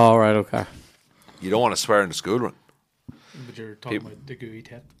 Oh, right, okay. You don't want to swear in the school run. But you're talking about the gooey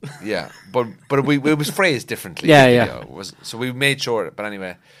tit. Yeah, but it was phrased differently. Yeah, the yeah. video. It was, so we made sure. But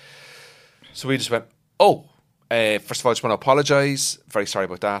anyway, so we just went, oh, first of all, I just want to apologise. Very sorry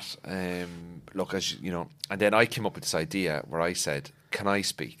about that. Look, as you know, and then I came up with this idea where I said, can I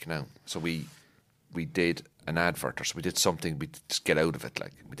speak now? So we did an advert, or so we did something, we just get out of it,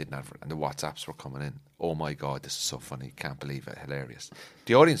 like we did an advert, and the WhatsApps were coming in. Oh my God, this is so funny, can't believe it, hilarious.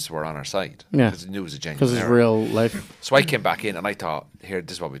 The audience were on our side, Yeah. because they knew it was a genuine Because it's error. real life. So I came back in and I thought, here,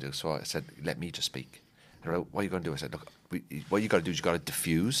 this is what we do. So I said, let me just speak. And they were like, what are you going to do? I said, look, what you got to do is you got to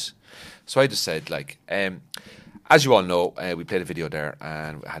diffuse. So I just said, like, as you all know, we played a video there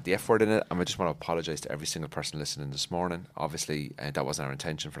and it had the F word in it, and I just want to apologise to every single person listening this morning. Obviously, that wasn't our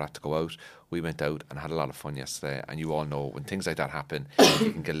intention for that to go out. We went out and had a lot of fun yesterday, and you all know when things like that happen,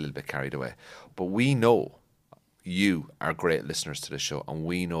 you can get a little bit carried away. But we know you are great listeners to the show, and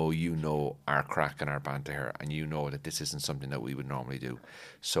we know you know our crack and our banter here, and you know that this isn't something that we would normally do.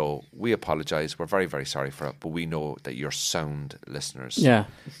 So we apologise. We're very, very sorry for it, but we know that you're sound listeners. Yeah.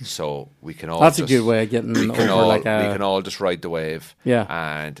 So we can all That's just, a good way of getting we can over all, like we a... can all just ride the wave, Yeah.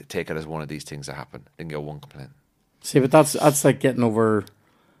 and take it as one of these things that happen. Then get one complaint. See, but that's like getting over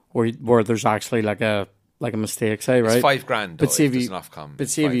where there's actually like a mistake, say, right? It's $5,000. But see if there's you, an Ofcom. but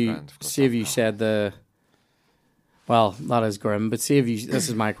It's see if you, $5,000, of course, see if you Ofcom. said the, well, that is grim. But see if you, this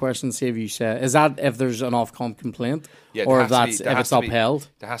is my question. See if you said, is that if there's an Ofcom complaint, Yeah, or there if has to that's be- there if has it's to be- upheld?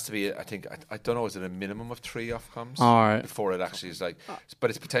 There has to be, I think, I don't know, is it a minimum of 3 Ofcoms? All right. Before it actually is like, but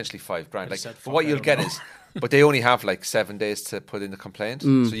it's potentially $5,000. Like, said but what fuck, I you'll don't get know. is, but they only have like 7 days to put in the complaint, so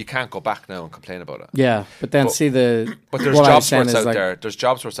you can't go back now and complain about it. Yeah, but then But- see the. But there's what I was jobs saying where it's is out like, there. There's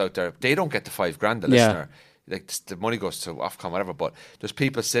jobs where it's out there. They don't get the $5,000. The Yeah. listener, like the money goes to Ofcom, whatever. But there's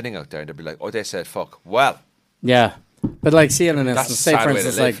people sitting out there, and they'll be like, "Oh, they said fuck." Well, Yeah, but like seeing an That's instance, a say sad for way to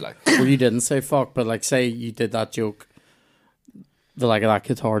instance, live, like where you didn't say fuck, but like say you did that joke, the like that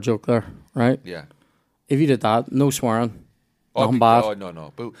guitar joke there, right? yeah. If you did that, no swearing, nothing bad. Oh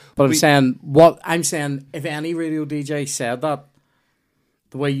no. But I'm saying, if any radio DJ said that,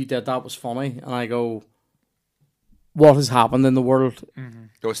 the way you did that was funny, and I go, what has happened in the world?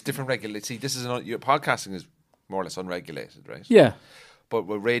 it's different regulated. See, this is your podcasting is more or less unregulated, right? Yeah, But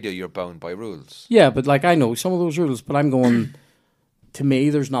with radio, you're bound by rules. yeah, but like I know some of those rules, but I'm going. To me,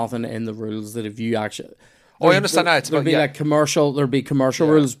 there's nothing in the rules that if you actually. Oh, I understand that. It's There'd about- be yeah. like commercial. There'd be commercial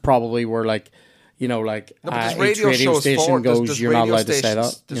Yeah. rules probably where like, you know, like No, but there's each radio radio shows station for goes, there's you're not radio allowed to say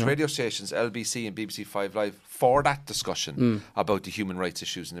stations- that. There's you know? radio stations, LBC and BBC 5 Live, for that discussion about the human rights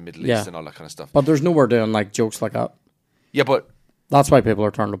issues in the Middle Yeah. East and all that kind of stuff. But there's nowhere doing like jokes like that. Yeah, but That's why people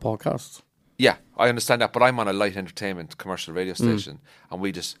are turning to podcasts. yeah, I understand that. But I'm on a light entertainment commercial radio station, and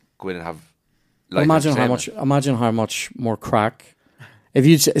we just go in and have. Light Imagine how much more crack. If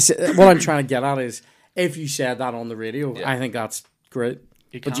you, what I'm trying to get at is, if you said that on the radio, Yeah. I think that's great.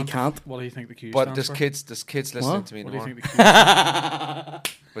 But you can't. What do you think the Q But stands there's for? kids listening What? to me in What the do you think morning. the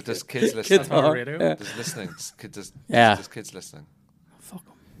Q But there's kids listening. stands for? Radio? There's listening. Yeah. There's kids listening. Fuck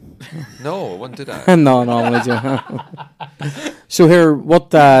No, I wouldn't do that. no, would you? So here,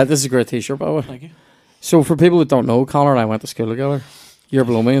 this is a great T-shirt, by the way. Thank you. So for people that don't know, Conor and I went to school together. You're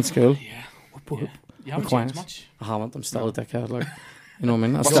below me in school. Yeah. You haven't Aquinas. changed much. I haven't. I'm still a dickhead. Like, you know what I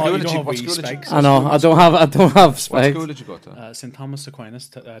mean? What That's school You did don't you? have What wee school did you? spikes. I know. I don't have What spikes. school did you go to? St Thomas Aquinas,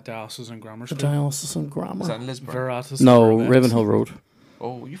 Diocesan Grammar School. Diocesan Is that grammar. in Lisbon? Veratus. No, Verbex. Ravenhill Road.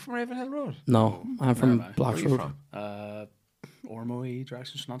 Oh, you from Ravenhill Road? No, I'm from Where am I? Blacks Where are you Road. from? Ormo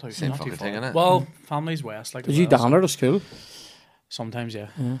direction. It's not too, Same not too fucking far. thing, innit? Well, family's west. Like Did as you well, down there to school? so sometimes, yeah.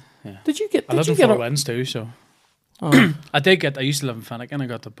 Did you get? I Did lived you in get? Four A, Winds too, so oh, I did get. I used to live in Finnegan. I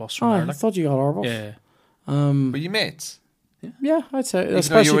got the bus from oh, there. I Like, thought you got our bus. yeah. Were you mates? Yeah, I'd say. Even though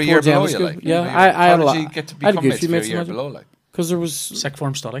Especially you were a year towards the end below, of you school. like. Yeah, How I had a did lot. you get to I had a become good mates few if you're a mates. year Imagine. below, like? Because there was Sixth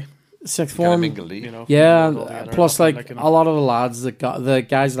form study. sixth Kind of form. mingled, do you? You know. Yeah, all together, plus nothing like you a know. lot of the lads that got the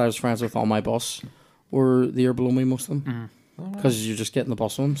guys that I was friends with on my bus were the year below me, most of them, because you're just getting the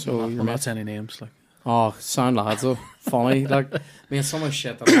bus with them. So Well, you're not mates. any names. Like, Oh, sound lads though, funny. Like, I mean, some of the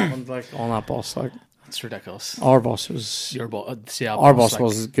shit that happened like on that bus. Like, It's ridiculous. Our bus was Our bus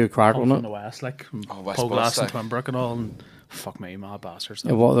was good crack, from wasn't the it? west, like from West Poglass Bus, and like. Twinbrook and all. And fuck me, mad bastards.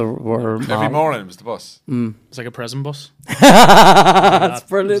 Yeah, what there were Every mad. morning was the bus. It's like a prison bus. That's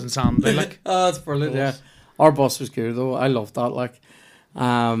brilliant. It's insanity, like. Oh, that's brilliant. Yeah, our bus was good though. I loved that. Like, do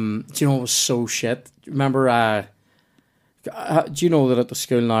you know it was so shit? Remember? Do you know that at the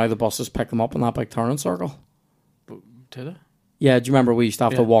school now the buses pick them up in that big turning circle? Did it? Yeah. Do you remember we used to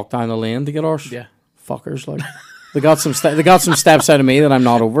have to Yeah. walk down the lane to get ours? Yeah. Fuckers. Like, they got some steps out of me that I'm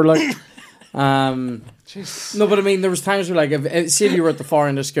not over. Like, Jeez. no, but I mean, there was times where like, say if you were at the far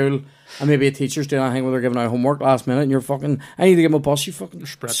end of school and maybe a teacher's doing anything where they're giving out homework last minute, and you're fucking, I need to give him a bus, you fucking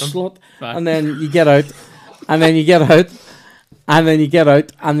Spread them. slut, Right. and then you get out, and then you get out, and then you get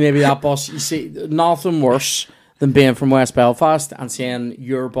out, and maybe that bus, you see, nothing worse than being from West Belfast and seeing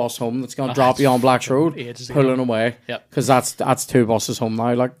your bus home that's going to drop you on Blacks Road, ages ago. pulling away, Yep. because that's 2 buses home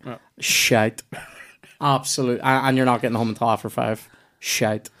now, like, Yeah. shite, absolute, and you're not getting home until after 5,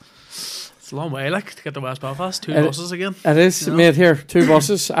 shite. It's a long way, like, to get to West Belfast. 2 It- buses again. It is, You know? mate, here, 2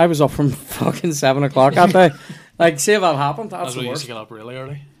 buses, I was up from fucking 7 o'clock that day, like, see if that happened, that's That's the what you used worst. to get up really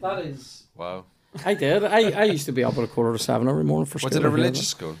early. That is... Wow. I did. I used to be up at 7:15 every morning for school. Was it a religious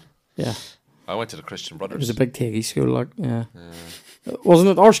school? Yeah. I went to the Christian Brothers. It was a big Tiggy school, like, yeah. Wasn't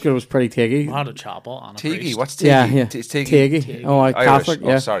it? Our school was pretty Tiggy. We had a chapel and a Tiggy, priest. what's Tiggy? Yeah, yeah. It's Tiggy. Tiggy. Oh, Irish. Catholic,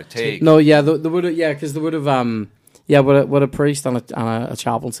 yeah. Oh, sorry, Tiggy. No, yeah, they would have, yeah, because they would have, yeah, with a priest and a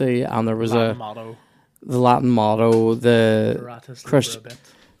chaplaincy, and there was Latin motto. the Latin motto, the Veritas Christ-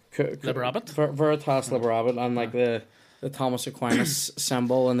 Liberabit. Veritas Liberabit, and like the Thomas Aquinas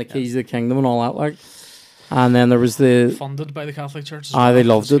symbol and the keys of the kingdom and all that, like. And then there was the, Funded by the Catholic Church. as Ah, well they for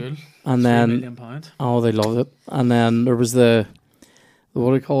loved the it. school. and £3 then million. oh, they loved it. And then there was the what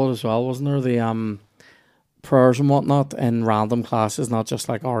do you call it as well? Wasn't there the prayers and whatnot in random classes, not just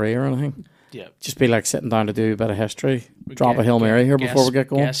like RE or anything. Yeah. Just be like sitting down to do a bit of history, We drop a get- Hail Mary here guest- before we get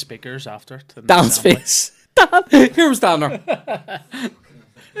going. Guest speakers after. To the Dan's assembly. face. Dan, here was Dan there.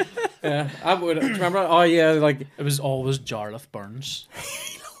 Yeah, I would. Do you remember? Oh yeah, like It was always Jarlath Burns.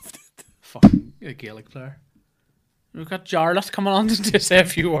 He loved it. Fucking a Gaelic player. We've got Jarlath coming on to say a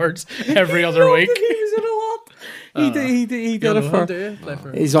few words every other week. he was in a lot. He did it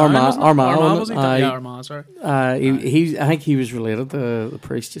for. He's Armagh, Armagh, Armagh, wasn't was he? it? Yeah, Armagh, sorry. I think he was related to the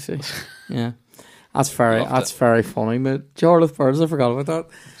priest. You see, yeah, that's Loved very funny. But Jarlath Burns, I forgot about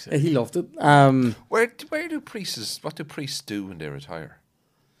that. He loved it. Where do priests? What do priests do when they retire?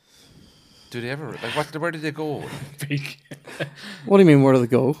 Do they ever like where do they go? What do you mean? Where do they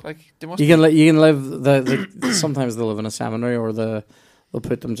go? Like they must. You can live the sometimes they live in a seminary, or they'll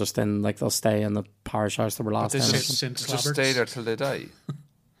put them just in, like, they'll stay in the parish house they were last they time. just stay there till they die.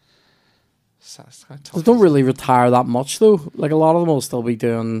 It's kind of tough. They don't really retire that much though. Like, a lot of them will still be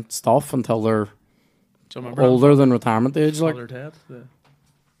doing stuff until they're Do you remember older than retirement age. Like, Father Ted,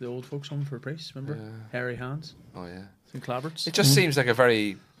 the old folks home for priests, remember? Hairy hands, Oh yeah. St. Claberts. It just seems like a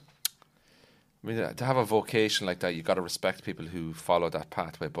very. I mean, to have a vocation like that, you got to respect people who follow that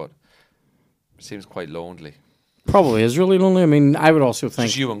pathway, but it seems quite lonely. probably is really lonely. I mean, I would also It's think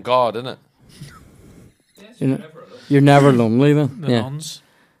just you and God, isn't it? you're never lonely then. The Yeah. nuns,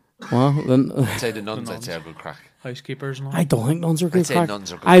 Well, then I'd say the nuns. I'd nuns. say are good crack. housekeepers and all. I don't think nuns are good I'd say crack.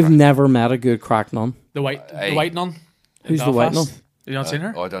 nuns are good I've crack. never met a good crack nun. The Hey. white nun. in Who's the white Belfast. nun? You not seen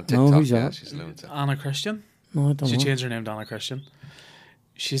her? Oh, I don't No, TikTok. who's Yeah, that? she's a lunatic. Anna Christian. No, I don't She know. changed her name to Anna Christian.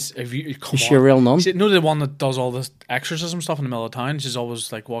 She's if you come Is she a on. real nun? No, the one that does all this exorcism stuff in the middle of town. She's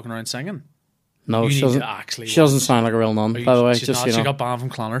always like walking around singing. No, You she need doesn't. to actually. She doesn't sound like a real nun, by the way. She's Just not, you she know, got banned from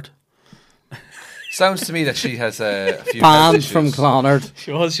Clonard. Sounds to me that she has a few health banned issues. from Clonard.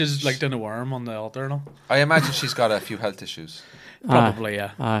 She was. She was like doing a worm on the altar and all. I imagine she's got a few health issues. Probably,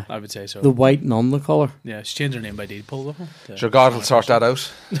 yeah. Aye. I would say so. The white nun, the colour. Yeah, she changed her name by deed poll though. to Sure, God will Anna sort Christian.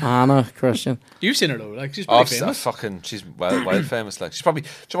 that out. Anna Christian. You've seen her though, like she's Oh, pretty famous. fucking, she's well famous. Like she's probably. Do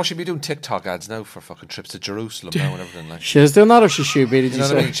you know what she'd be doing TikTok ads now for fucking trips to Jerusalem now and everything? Like, She is doing that, or she should be? Did you you know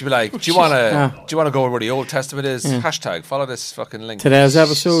what I say? mean? She'd be like, "Do you want to? Yeah. Do you want to go where the Old Testament is? Hashtag follow this fucking link." Today's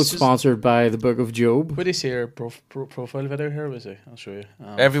episode sponsored by the Book of Job. Where do you see her profile video here? Was it? I'll show you.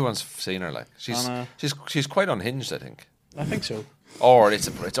 Everyone's seen her. Like she's Anna. she's quite unhinged, I think. I think so. Or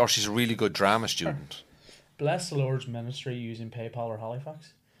or she's a really good drama student. Bless the Lord's ministry using PayPal or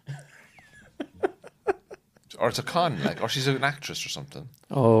Halifax. Or it's a con, like, or she's an actress or something.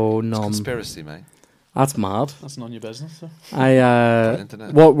 Oh, It's nun. conspiracy, man. That's mad. That's none of your business. Though.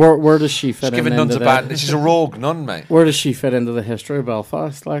 Internet. Where does she fit She's giving in nuns into a bad. She's a rogue nun, mate. Where does she fit into the history of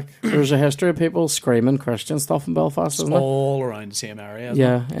Belfast? Like, there's a history of people screaming Christian stuff in Belfast, isn't it? All around the same area.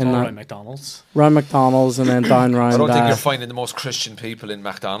 Yeah, Isn't it? It's in all that- around McDonald's. Round McDonald's and then down round. I don't think you're finding the most Christian people in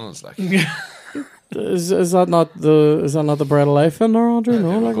McDonald's, like. Is that not the bread of life in there, Andrew? No,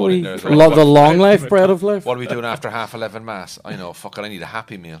 we're like going in we there as well. the long life bread of life. What are we doing after 11:30 mass? I know, fucking, I need a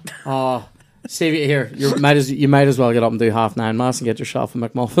happy meal. Oh, save it here. You might as well get up and do 9:30 mass and get yourself a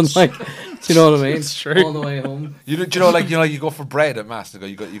McMuffin. Like, do you know what I mean? It's true. On the way home. Do you know, you go for bread at mass.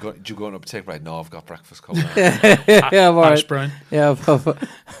 They go, do you go up and take bread? No, I've got breakfast coming. Yeah, I'm all Hash right. brown. Yeah,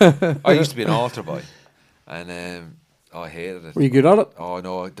 I used to be an altar boy, and I hated it. were you good at it? Oh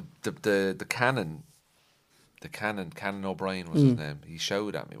no, the canon. The Canon O'Brien was his name. He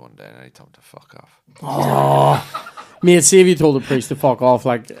shouted at me one day and I told him to fuck off. Oh, mate, see if you told the priest to fuck off,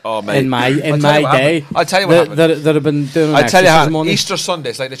 like in my day. I'll tell you what happened. That have been doing. I'll tell you how. Money. Easter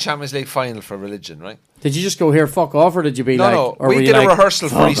Sunday, it's like the Champions League final for religion, right? Did you just go here, fuck off, or did you be No. Or We were you did a like, rehearsal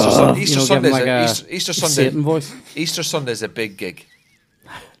for Easter Sunday. Easter Sunday, Easter Sunday, Satan voice. Easter Sunday is a big gig.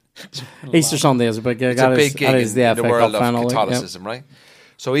 Easter Sunday is a big gig. It's a big gig that is in the FA world Cup of final, Catholicism, right?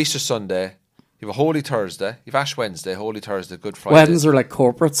 So Easter Sunday, you have a Holy Thursday, you have Ash Wednesday, Holy Thursday, Good Friday. Weddings are like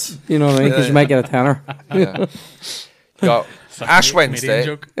corporates, you know what I mean? Because you might get a tenner. Yeah. You got Ash Comedian Wednesday,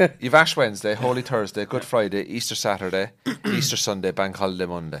 joke. you've Ash Wednesday, Holy Thursday, Good Friday, Easter Saturday, Easter Sunday, Bank Holiday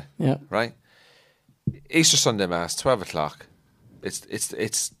Monday, Yeah. right? Easter Sunday Mass, 12 o'clock. It's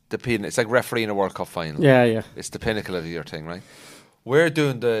the pinnacle. It's like refereeing a World Cup final. Yeah. It's the pinnacle of your thing, right? We're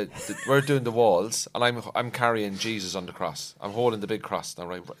doing the walls, and I'm carrying Jesus on the cross. I'm holding the big cross, now,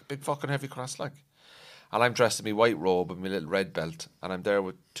 right? Big fucking heavy cross, like. And I'm dressed in my white robe and my little red belt, and I'm there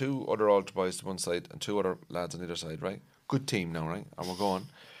with 2 other altar boys to one side and 2 other lads on the other side, right? Good team now, right? And we're going.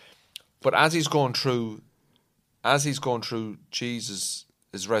 But as he's going through Jesus'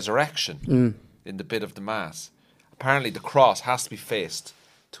 resurrection in the bit of the mass, apparently the cross has to be faced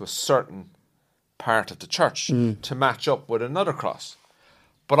to a certain part of the church to match up with another cross.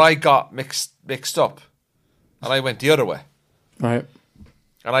 But I got mixed up, and I went the other way. Right.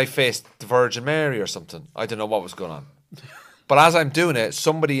 And I faced the Virgin Mary or something. I don't know what was going on. But as I'm doing it,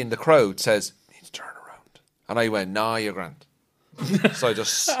 somebody in the crowd says, "You need to turn around." And I went, "Nah, you're grand." So I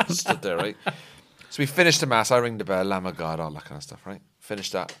just stood there, right? So we finished the mass. I ring the bell, Lamb of God, all that kind of stuff, right? Finish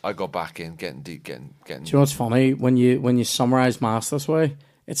that. I go back in, getting deep, getting. Do you know what's funny? When you summarise mass this way,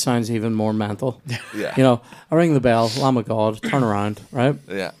 it sounds even more mental. Yeah. You know, I ring the bell, Lamb of God, turn around, right?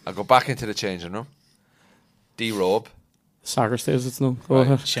 Yeah. I go back into the changing room. De-robe. Sacristy, as it's known. Go Right.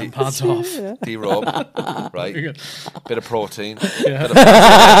 ahead. Champagne's off. De-robe. Right. Very good. Bit of protein. Bit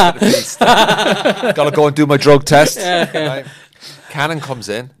of feast. Gotta go and do my drug test. Right. Canon comes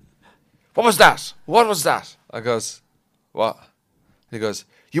in. What was that? What was that? I goes, what? He goes,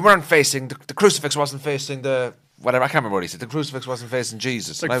 you weren't facing, the crucifix wasn't facing the, whatever, I can't remember what he said. The crucifix wasn't facing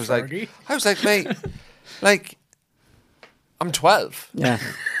Jesus. Like And Fergie. I was like, mate, like, I'm 12. Yeah.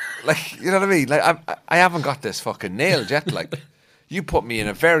 Like, you know what I mean? Like, I haven't got this fucking nailed yet. Like, you put me in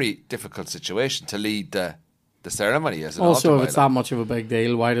a very difficult situation to lead the ceremony as an Also, altar if it's boy, that much of a big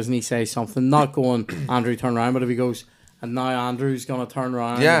deal, why doesn't he say something? Not going, Andrew, turn around, but if he goes, and now Andrew's going to turn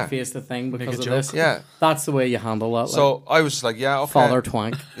around Yeah. and face the thing because of joke. this. Yeah. That's the way you handle that. So I was just like, yeah, okay. Father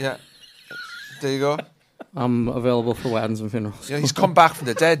Twank. Yeah. There you go. I'm available for weddings and funerals. Yeah, he's come back from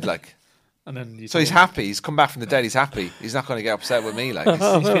the dead, like. And then you So he's happy. He's come back from the dead. He's happy. He's not going to get upset with me, like. He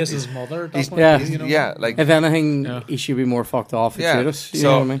faces his mother. That's He's- what yeah. it is, you know? Yeah, like. If anything, Yeah. he should be more fucked off at Yeah. Judas. You So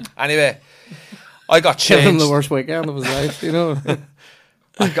know what I mean? anyway, I got Give him changed. the worst weekend of his life, you know?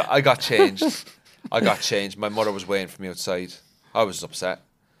 I got changed. I got changed. My mother was waiting for me outside. I was upset,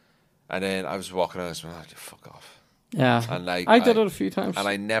 and then I was walking out. I was like, oh, "Fuck off!" Yeah. And like, I did it a few times. and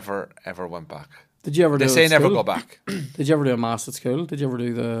I never ever went back. Did you ever They do say it at never school? go back. Did you ever do a mass at school? Did you ever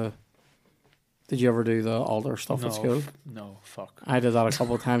do the altar stuff at school? No, fuck. I did that a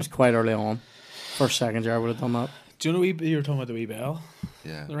couple of times quite early on. First, second year I would have done that. Do you know you were talking about the wee bell?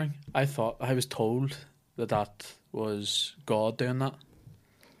 Yeah. The ring? I was told that was God doing that.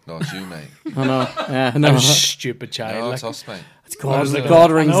 No, it's you, mate. I know. Yeah, I no. was a stupid child. No, like, it's us, mate. It's God. was like,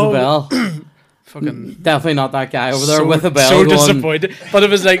 God I rings the know. bell. fucking Definitely not that guy over there so, with a bell. so going, disappointed. But it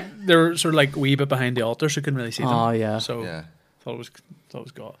was like they were sort of like a wee bit behind the altar, so you couldn't really see them. Oh, yeah. So Yeah. thought it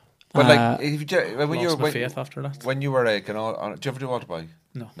was God. But Uh, like, if you do, when you Lost were my faith after that. when you were like do you ever do altar boy?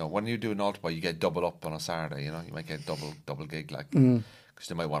 No. No. When you do an altar boy, you get double up on a Saturday. You know, you might get double gig, like Mm. because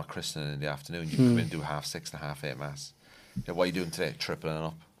they might want a christening in the afternoon. You come in and do 6:30 and 8:30 mass. Yeah, what are you doing today? Tripling it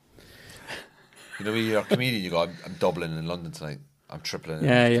up. You know, when you're a comedian, you go, I'm doubling in London tonight. I'm tripling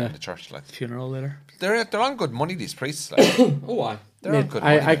Yeah, in yeah. the church. Like Funeral later. they're on good money. These priests, like Oh, why? they're on good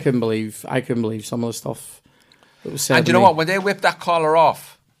money. I couldn't believe some of the stuff that was said. And to you know me. what? When they whip that collar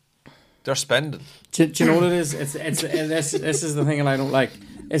off, they're spending. Do you know what it is? It's this is the thing that I don't like.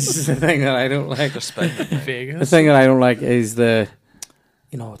 This is the thing that I don't like. They're spending. The Vegas. thing that I don't like is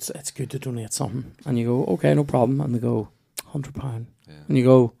you know, it's good to donate something. And you go, okay, no problem. And they go, £100. Yeah. And you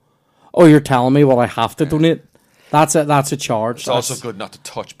go, oh, you're telling me what I have to donate? That's a charge. It's also good not to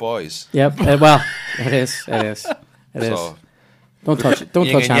touch boys. Yep. Well, it is. So, Don't touch yin touch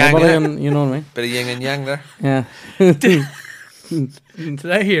and yang, anybody, yeah. and you know what I mean. bit of yin and yang there. Yeah.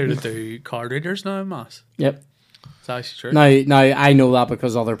 Did I hear to do card readers now in mass? Yep. Is that actually true? Now I know that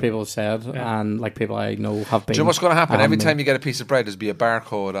because other people have said, Yeah. and like people I know have been. Do you know what's going to happen? Every me. time you get a piece of bread, there's be a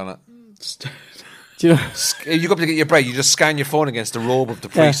barcode on it. Do you know? You go up to get your bread, you just scan your phone against the robe of the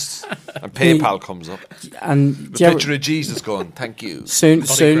priest, and PayPal comes up. And The do you ever- picture of Jesus going, "Thank you." soon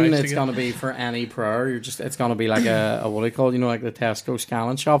Christ it's again. going to be for any prayer. It's going to be like a what do you call it? You know, like the Tesco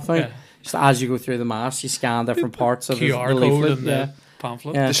scanning shop thing. Yeah. Just as you go through the mass, you scan different parts of QR the code leaflet. and Yeah. the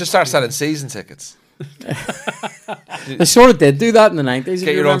pamphlet. Yeah. They should start selling season tickets. They sort of did do that in the 90s.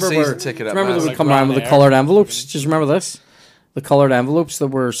 Get your own season ticket at Remember they Mass. would Like come around with the Ryanair. coloured envelopes. Do you remember this? The coloured envelopes that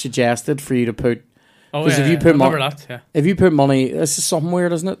were suggested for you to put. Oh, 'Cause yeah, if you yeah. put I remember mo- that, yeah. If you put money, this is something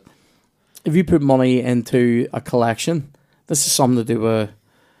weird, isn't it? If you put money into a collection, this is something to do with.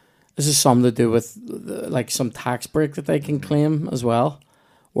 This is something to do with like some tax break that they can claim as well.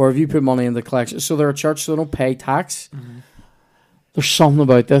 Or if you put money in the collection, so they're a church, so they don't pay tax. Mm-hmm. There's something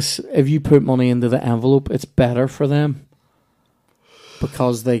about this. If you put money into the envelope, it's better for them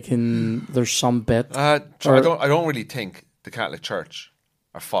because they can. There's some bit. I Or- don't really think the Catholic Church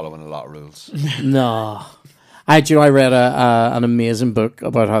are following a lot of rules. No, I read an amazing book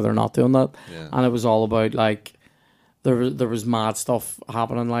about how they're not doing that, Yeah. and it was all about like there was mad stuff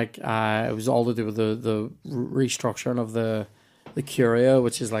happening. Like it was all to do with the restructuring of the Curia,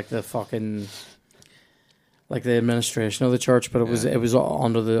 which is like the fucking like the administration of the church, but it was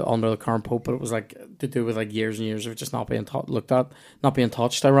under the current pope, but it was like to do with like years and years of just not being looked at, not being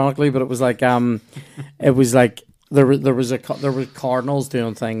touched, ironically. But it was like it was like there were cardinals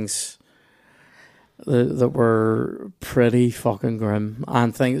doing things that were pretty fucking grim,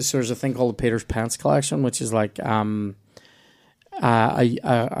 and things. So there's a thing called the Peter's Pence collection, which is like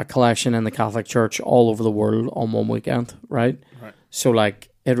a collection in the Catholic Church all over the world on one weekend, right? Right. So like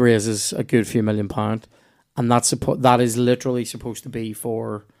it raises a good few £1 million, and that is literally supposed to be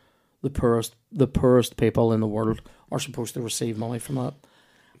for the poorest people in the world are supposed to receive money from that,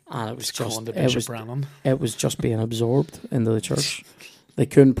 and it was It's calling just the Bishop Brannon. it was just being absorbed into the church. They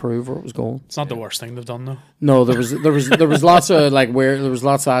couldn't prove where it was going. It's not the worst thing they've done though. No, there was lots of like there was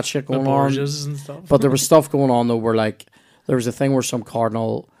lots of that shit The going on. Borgias and stuff. But there was stuff going on though where like there was a thing where some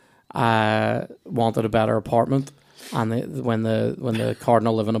cardinal wanted a better apartment, and when the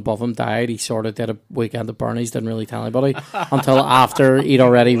cardinal living above him died, he sort of did a weekend at Bernie's, didn't really tell anybody until after he'd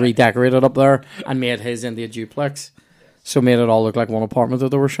already redecorated up there and made his into a duplex, so made it all look like one apartment that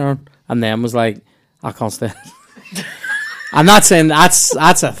they were sharing, and then was like, I can't stay. I'm not saying that's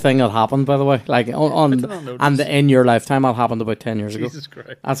a thing that happened, by the way. Like in your lifetime, that happened about 10 years ago. Jesus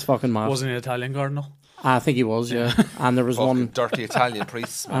Christ. That's fucking mad. Wasn't he an Italian cardinal? I think he was, yeah. And there was Fucking one. dirty Italian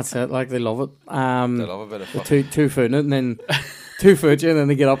priests. Man. That's it. Like they love it. They love a bit of the fucking. two foot it, and then 2 foot you, and then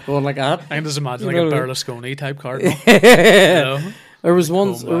they get up going like that. I can just imagine You like a know what I mean? Berlusconi type cardinal. You know? There was one.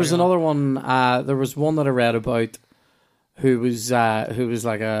 Oh There was my another one. There was one that I read about who was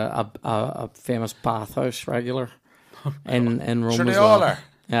like a famous bathhouse regular in Rome Sure, as they well. all are.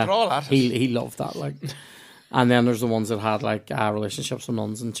 Yeah, They're all at it. he loved that. Like, and then there's the ones that had like relationships with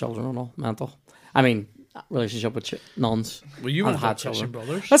nuns and children and all mental. I mean, relationship with nuns. Well, you and would had have Christian children.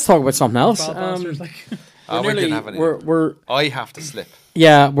 brothers. Let's talk about something else. Bad bastards, like. Oh, we didn't have any. We're I have to slip.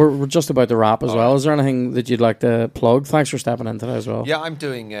 we're just about to wrap as All well. right. Is there anything that you'd like to plug? Thanks for stepping into that as well. Yeah, I'm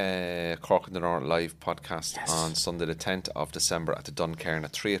doing a Cork in the North live podcast on Sunday the 10th of December at the Duncairn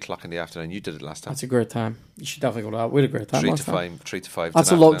at 3 o'clock in the afternoon. You did it last time. That's a great time. You should definitely go to that. We had a great time. 3 to last time. 5. 3 to 5.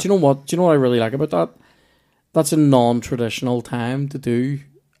 That's a lot. Do you know what? Do you know what I really like about that? That's a non-traditional time to do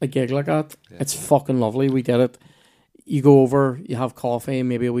a gig like that. Yeah. It's fucking lovely. We did it. You go over, you have coffee,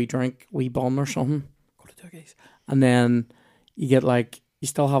 maybe a wee drink, wee bun or something. Go to Turkey's, and then you get like you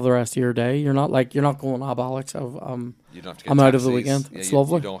still have the rest of your day. You're not going Alex. You don't have to get I'm out of the taxis. weekend. Yeah, It's you,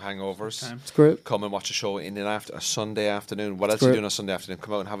 lovely. You don't hangovers. It's great. Come and watch a show in a Sunday afternoon. What else great. are you doing on a Sunday afternoon?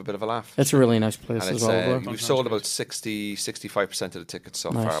 Come out and have a bit of a laugh. It's a really nice place And as it's, well. over there. we've sold about 65% of the tickets so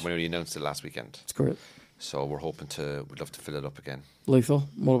Nice. far. We only announced it last weekend. It's great. So we'd love to fill it up again. Lethal.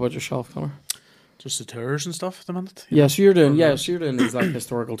 What about yourself, Connor? Just the tours and stuff at the minute. Yeah, so you're doing these like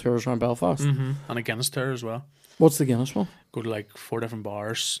historical tours around Belfast. Mm-hmm. And a Guinness tour as well. What's the Guinness one? Go to like 4 different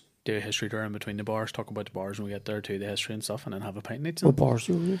bars do a history tour in between the bars, talk about the bars when we get there, too, the history and stuff, and then have a pint night. What bars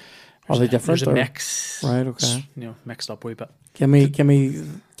do you? Are they different? There's a or- mix. Right, okay. You know, mixed up a wee bit. Give me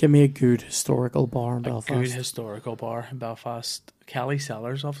a good historical bar in Belfast. Good historical bar in Belfast. Kelly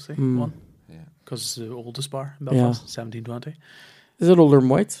Cellars, obviously, one. Yeah. Because it's the oldest bar in Belfast, 1720. Is it older than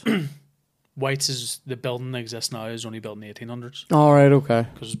White's? White's is the building that exists now is only built in the 1800s All right, okay.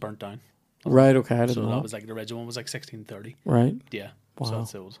 because it's burnt down. Right, okay. I didn't So know. that was like the original one was like 1630. Right. Yeah. Wow. So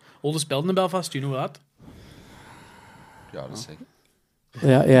that's the oldest building in Belfast. Do you know that? You ought to see.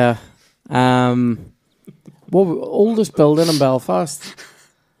 Yeah. What oldest building in Belfast?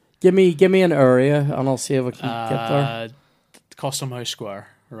 Give me an area, and I'll see if I can get there. Custom House Square,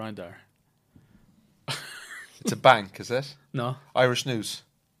 around there. It's a bank, is it? No. Irish News.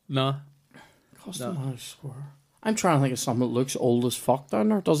 No. Custom House Square. I'm trying to think of something that looks old as fuck down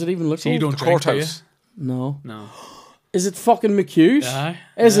there. Does it even look So old? you don't The drink, do you? courthouse. No. No. Is it fucking McHugh's? Yeah.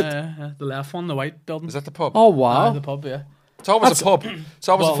 Is it? Yeah. The left one, the white building. Is that the pub? Oh wow. The pub, yeah. It's always a pub. It's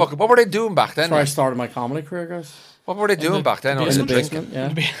always Well- a fucking. What were they doing back then? That's where I like? started my comedy career, guys. What were they doing the back then? basement. Other In the than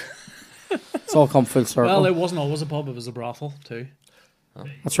basement, drinking? yeah. It's all come full circle. Well, it wasn't always a pub, it was a brothel, too.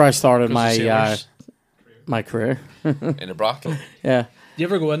 That's where I started 'Cause my of sailors. my career. In a brothel. Yeah. You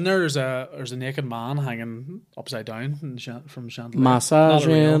ever go in there? There's a naked man hanging upside down from the chandelier. Massage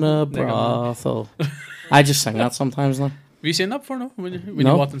Not a real in a naked man. brothel. I just sing that sometimes now. Have you seen that before? No, when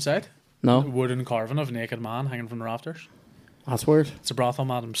No. you walked inside, No, wooden carving of a naked man hanging from the rafters. that's weird. It's a brothel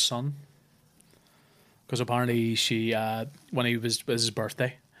madam's son. Because apparently she, when it was his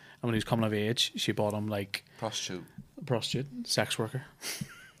birthday, and when he was coming of age, she bought him like Prostitute. a prostitute, sex worker.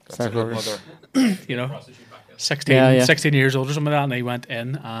 That's Sex a good workers. mother. You know, Prostitute back then. 16, Yeah, yeah. 16 years old or something like that, and he went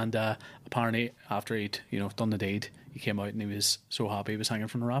in, and apparently after he'd done the deed, he came out and he was so happy he was hanging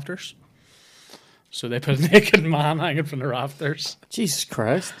from the rafters. So they put a naked man hanging from the rafters, Jesus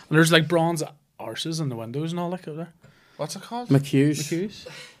Christ. and there's like bronze arses in the windows and all that up there. What's it called? McHugh's. McHugh's.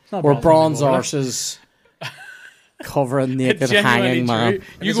 It's not Or brothels bronze anymore, like. arses covering naked It's genuinely hanging man.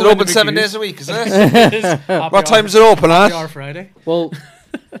 true. Is go it into open 7 McHugh's, days a week, is it? it is happy What hour- time's it open, happy lad? hour Friday. Well,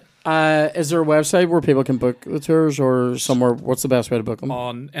 is there a website where people can book the tours or somewhere? What's the best way to book them?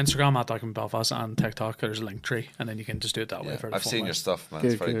 On Instagram at Document Belfast and TikTok, there's a link tree, and then you can just do it that way. Yeah, for the I've full seen night. your stuff, man.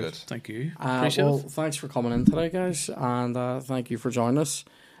 Good, It's very good. good. Thank you. Appreciate Well, it. thanks for coming in today, guys, and thank you for joining us.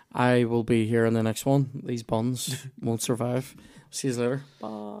 I will be here in the next one. These buns won't survive. See you later. Bye.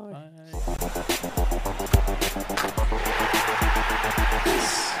 Bye.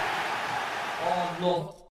 Oh, no.